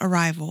upon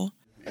arrival.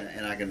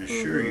 And I can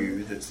assure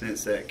you that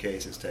since that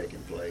case has taken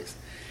place,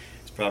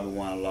 it's probably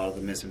why a lot of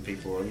the missing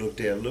people are looked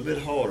at a little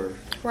bit harder.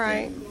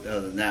 Right.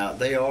 Now,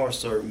 there are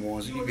certain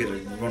ones. You get a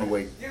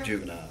runaway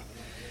juvenile.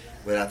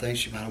 But I think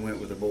she might have went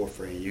with a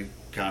boyfriend. You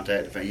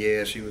contact the family.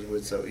 Yeah, she was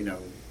with, so,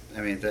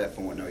 at that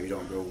point, no, you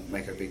don't go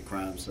make a big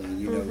crime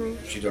scene.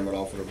 She done it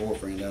off with her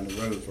boyfriend down the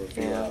road for a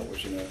few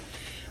hours,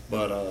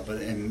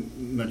 But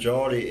in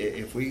majority,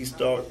 if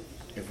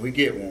we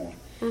get one,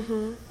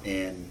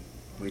 and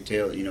we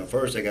tell,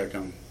 first they got to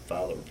come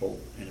file a report,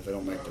 and if they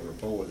don't make the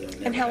report,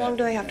 then. And how long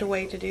do they have to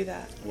wait to do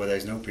that? Well,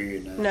 there's no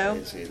period now.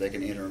 No. They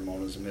can enter them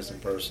on as a missing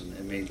person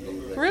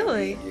immediately.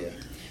 Really? Yeah.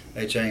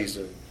 They changed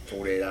the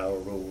 48-hour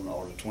rule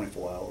or the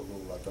 24-hour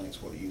rule. I think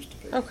is what it used to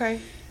be. Okay.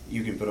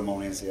 You can put them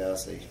on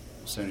NCIC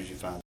as soon as you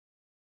find them.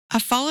 I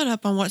followed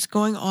up on what's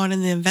going on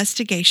in the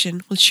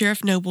investigation with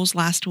Sheriff Nobles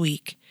last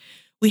week.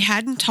 We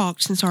hadn't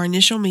talked since our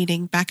initial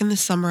meeting back in the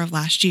summer of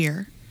last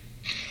year.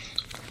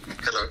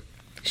 Hello.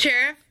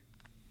 Sheriff?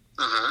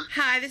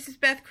 Hi, this is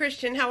Beth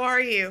Christian. How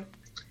are you?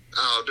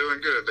 Oh,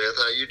 doing good, Beth.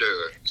 How you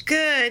doing?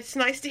 Good. It's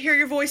nice to hear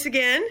your voice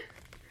again.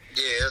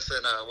 Yes,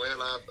 and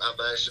I've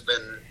actually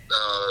been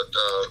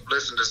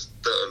listening to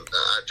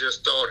I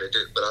just started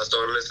it, but I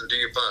started listening to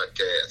your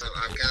podcast.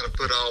 I kind of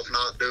put off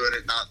not doing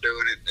it, and I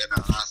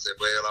said,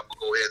 well, I'm going to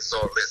go ahead and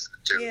start listening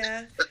to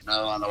it.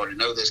 No, I already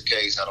know this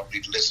case. I don't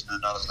need to listen to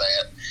none of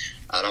that.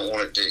 I don't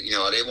want it to,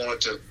 I didn't want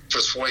it to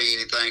persuade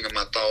anything of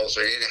my thoughts,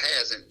 or it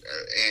hasn't,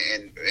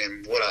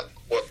 and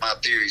what my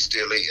theory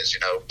still is,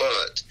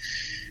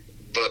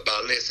 But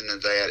by listening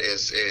to that,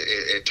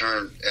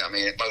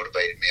 it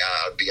motivated me.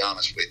 I'll be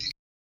honest with you.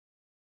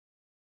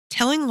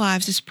 Telling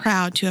Lives is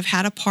proud to have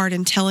had a part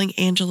in telling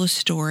Angela's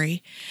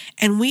story,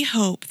 and we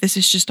hope this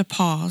is just a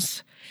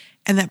pause,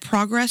 and that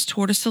progress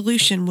toward a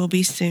solution will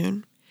be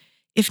soon.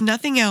 If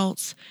nothing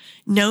else,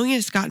 knowing it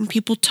has gotten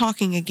people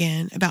talking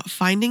again about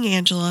finding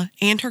Angela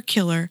and her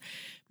killer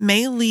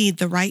may lead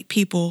the right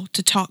people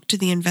to talk to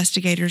the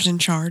investigators in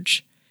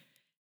charge.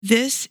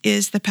 This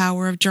is the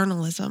power of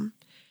journalism.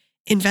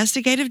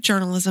 Investigative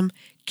journalism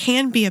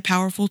can be a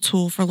powerful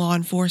tool for law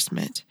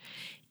enforcement,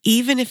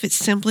 even if it's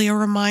simply a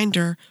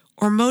reminder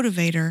or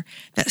motivator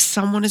that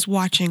someone is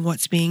watching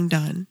what's being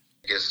done.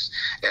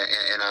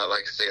 And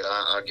like I said,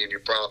 I'll give you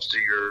props to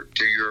your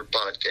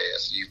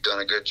podcast. You've done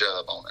a good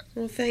job on it.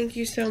 Well, thank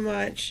you so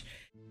much.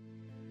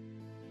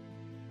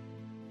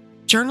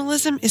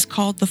 Journalism is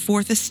called the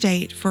fourth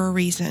estate for a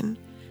reason,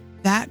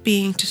 that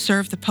being to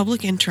serve the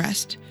public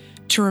interest,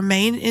 to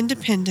remain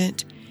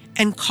independent,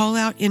 and call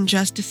out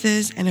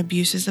injustices and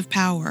abuses of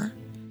power.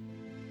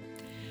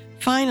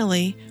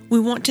 Finally, we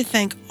want to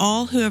thank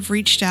all who have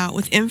reached out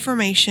with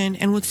information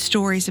and with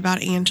stories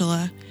about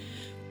Angela.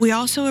 We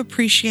also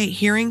appreciate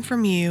hearing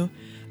from you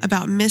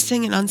about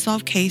missing and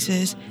unsolved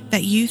cases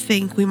that you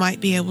think we might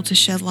be able to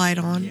shed light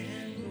on.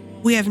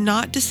 We have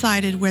not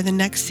decided where the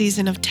next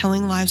season of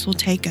Telling Lives will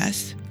take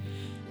us.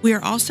 We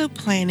are also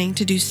planning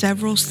to do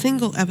several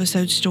single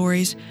episode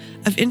stories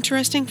of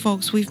interesting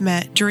folks we've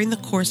met during the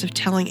course of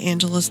telling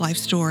Angela's life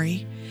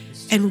story.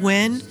 And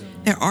when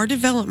there are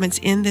developments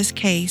in this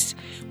case,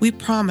 we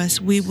promise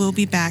we will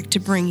be back to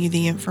bring you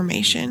the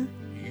information.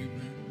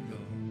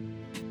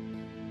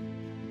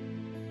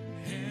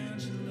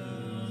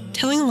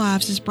 Telling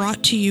Lives is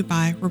brought to you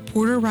by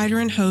reporter, writer,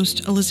 and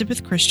host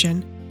Elizabeth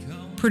Christian,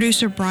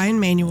 producer Brian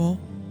Manuel,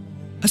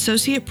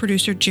 associate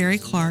producer Jerry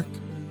Clark,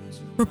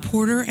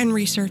 reporter and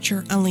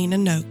researcher Alina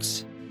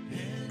Noakes.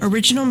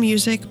 Original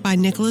music by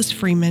Nicholas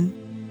Freeman.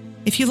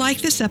 If you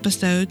like this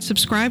episode,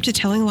 subscribe to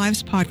Telling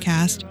Lives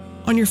podcast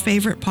on your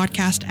favorite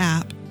podcast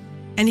app.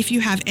 And if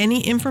you have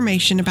any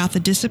information about the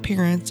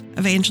disappearance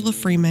of Angela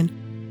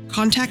Freeman,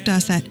 contact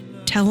us at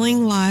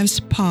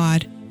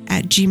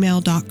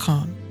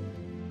tellinglivespod@gmail.com.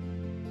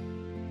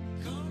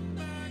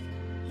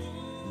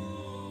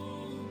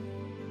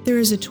 There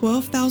is a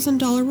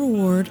 $12,000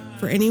 reward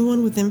for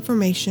anyone with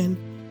information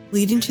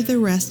leading to the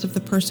arrest of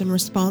the person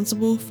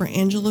responsible for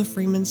Angela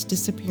Freeman's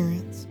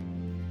disappearance.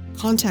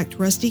 Contact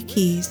Rusty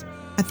Keys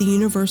at the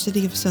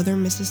University of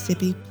Southern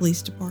Mississippi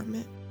Police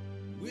Department.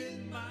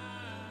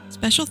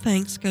 Special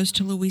thanks goes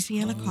to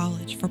Louisiana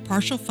College for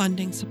partial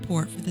funding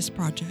support for this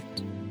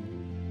project.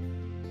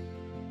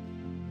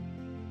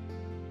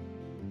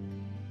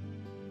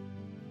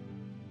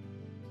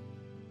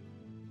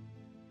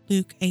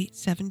 Luke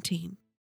 8:17.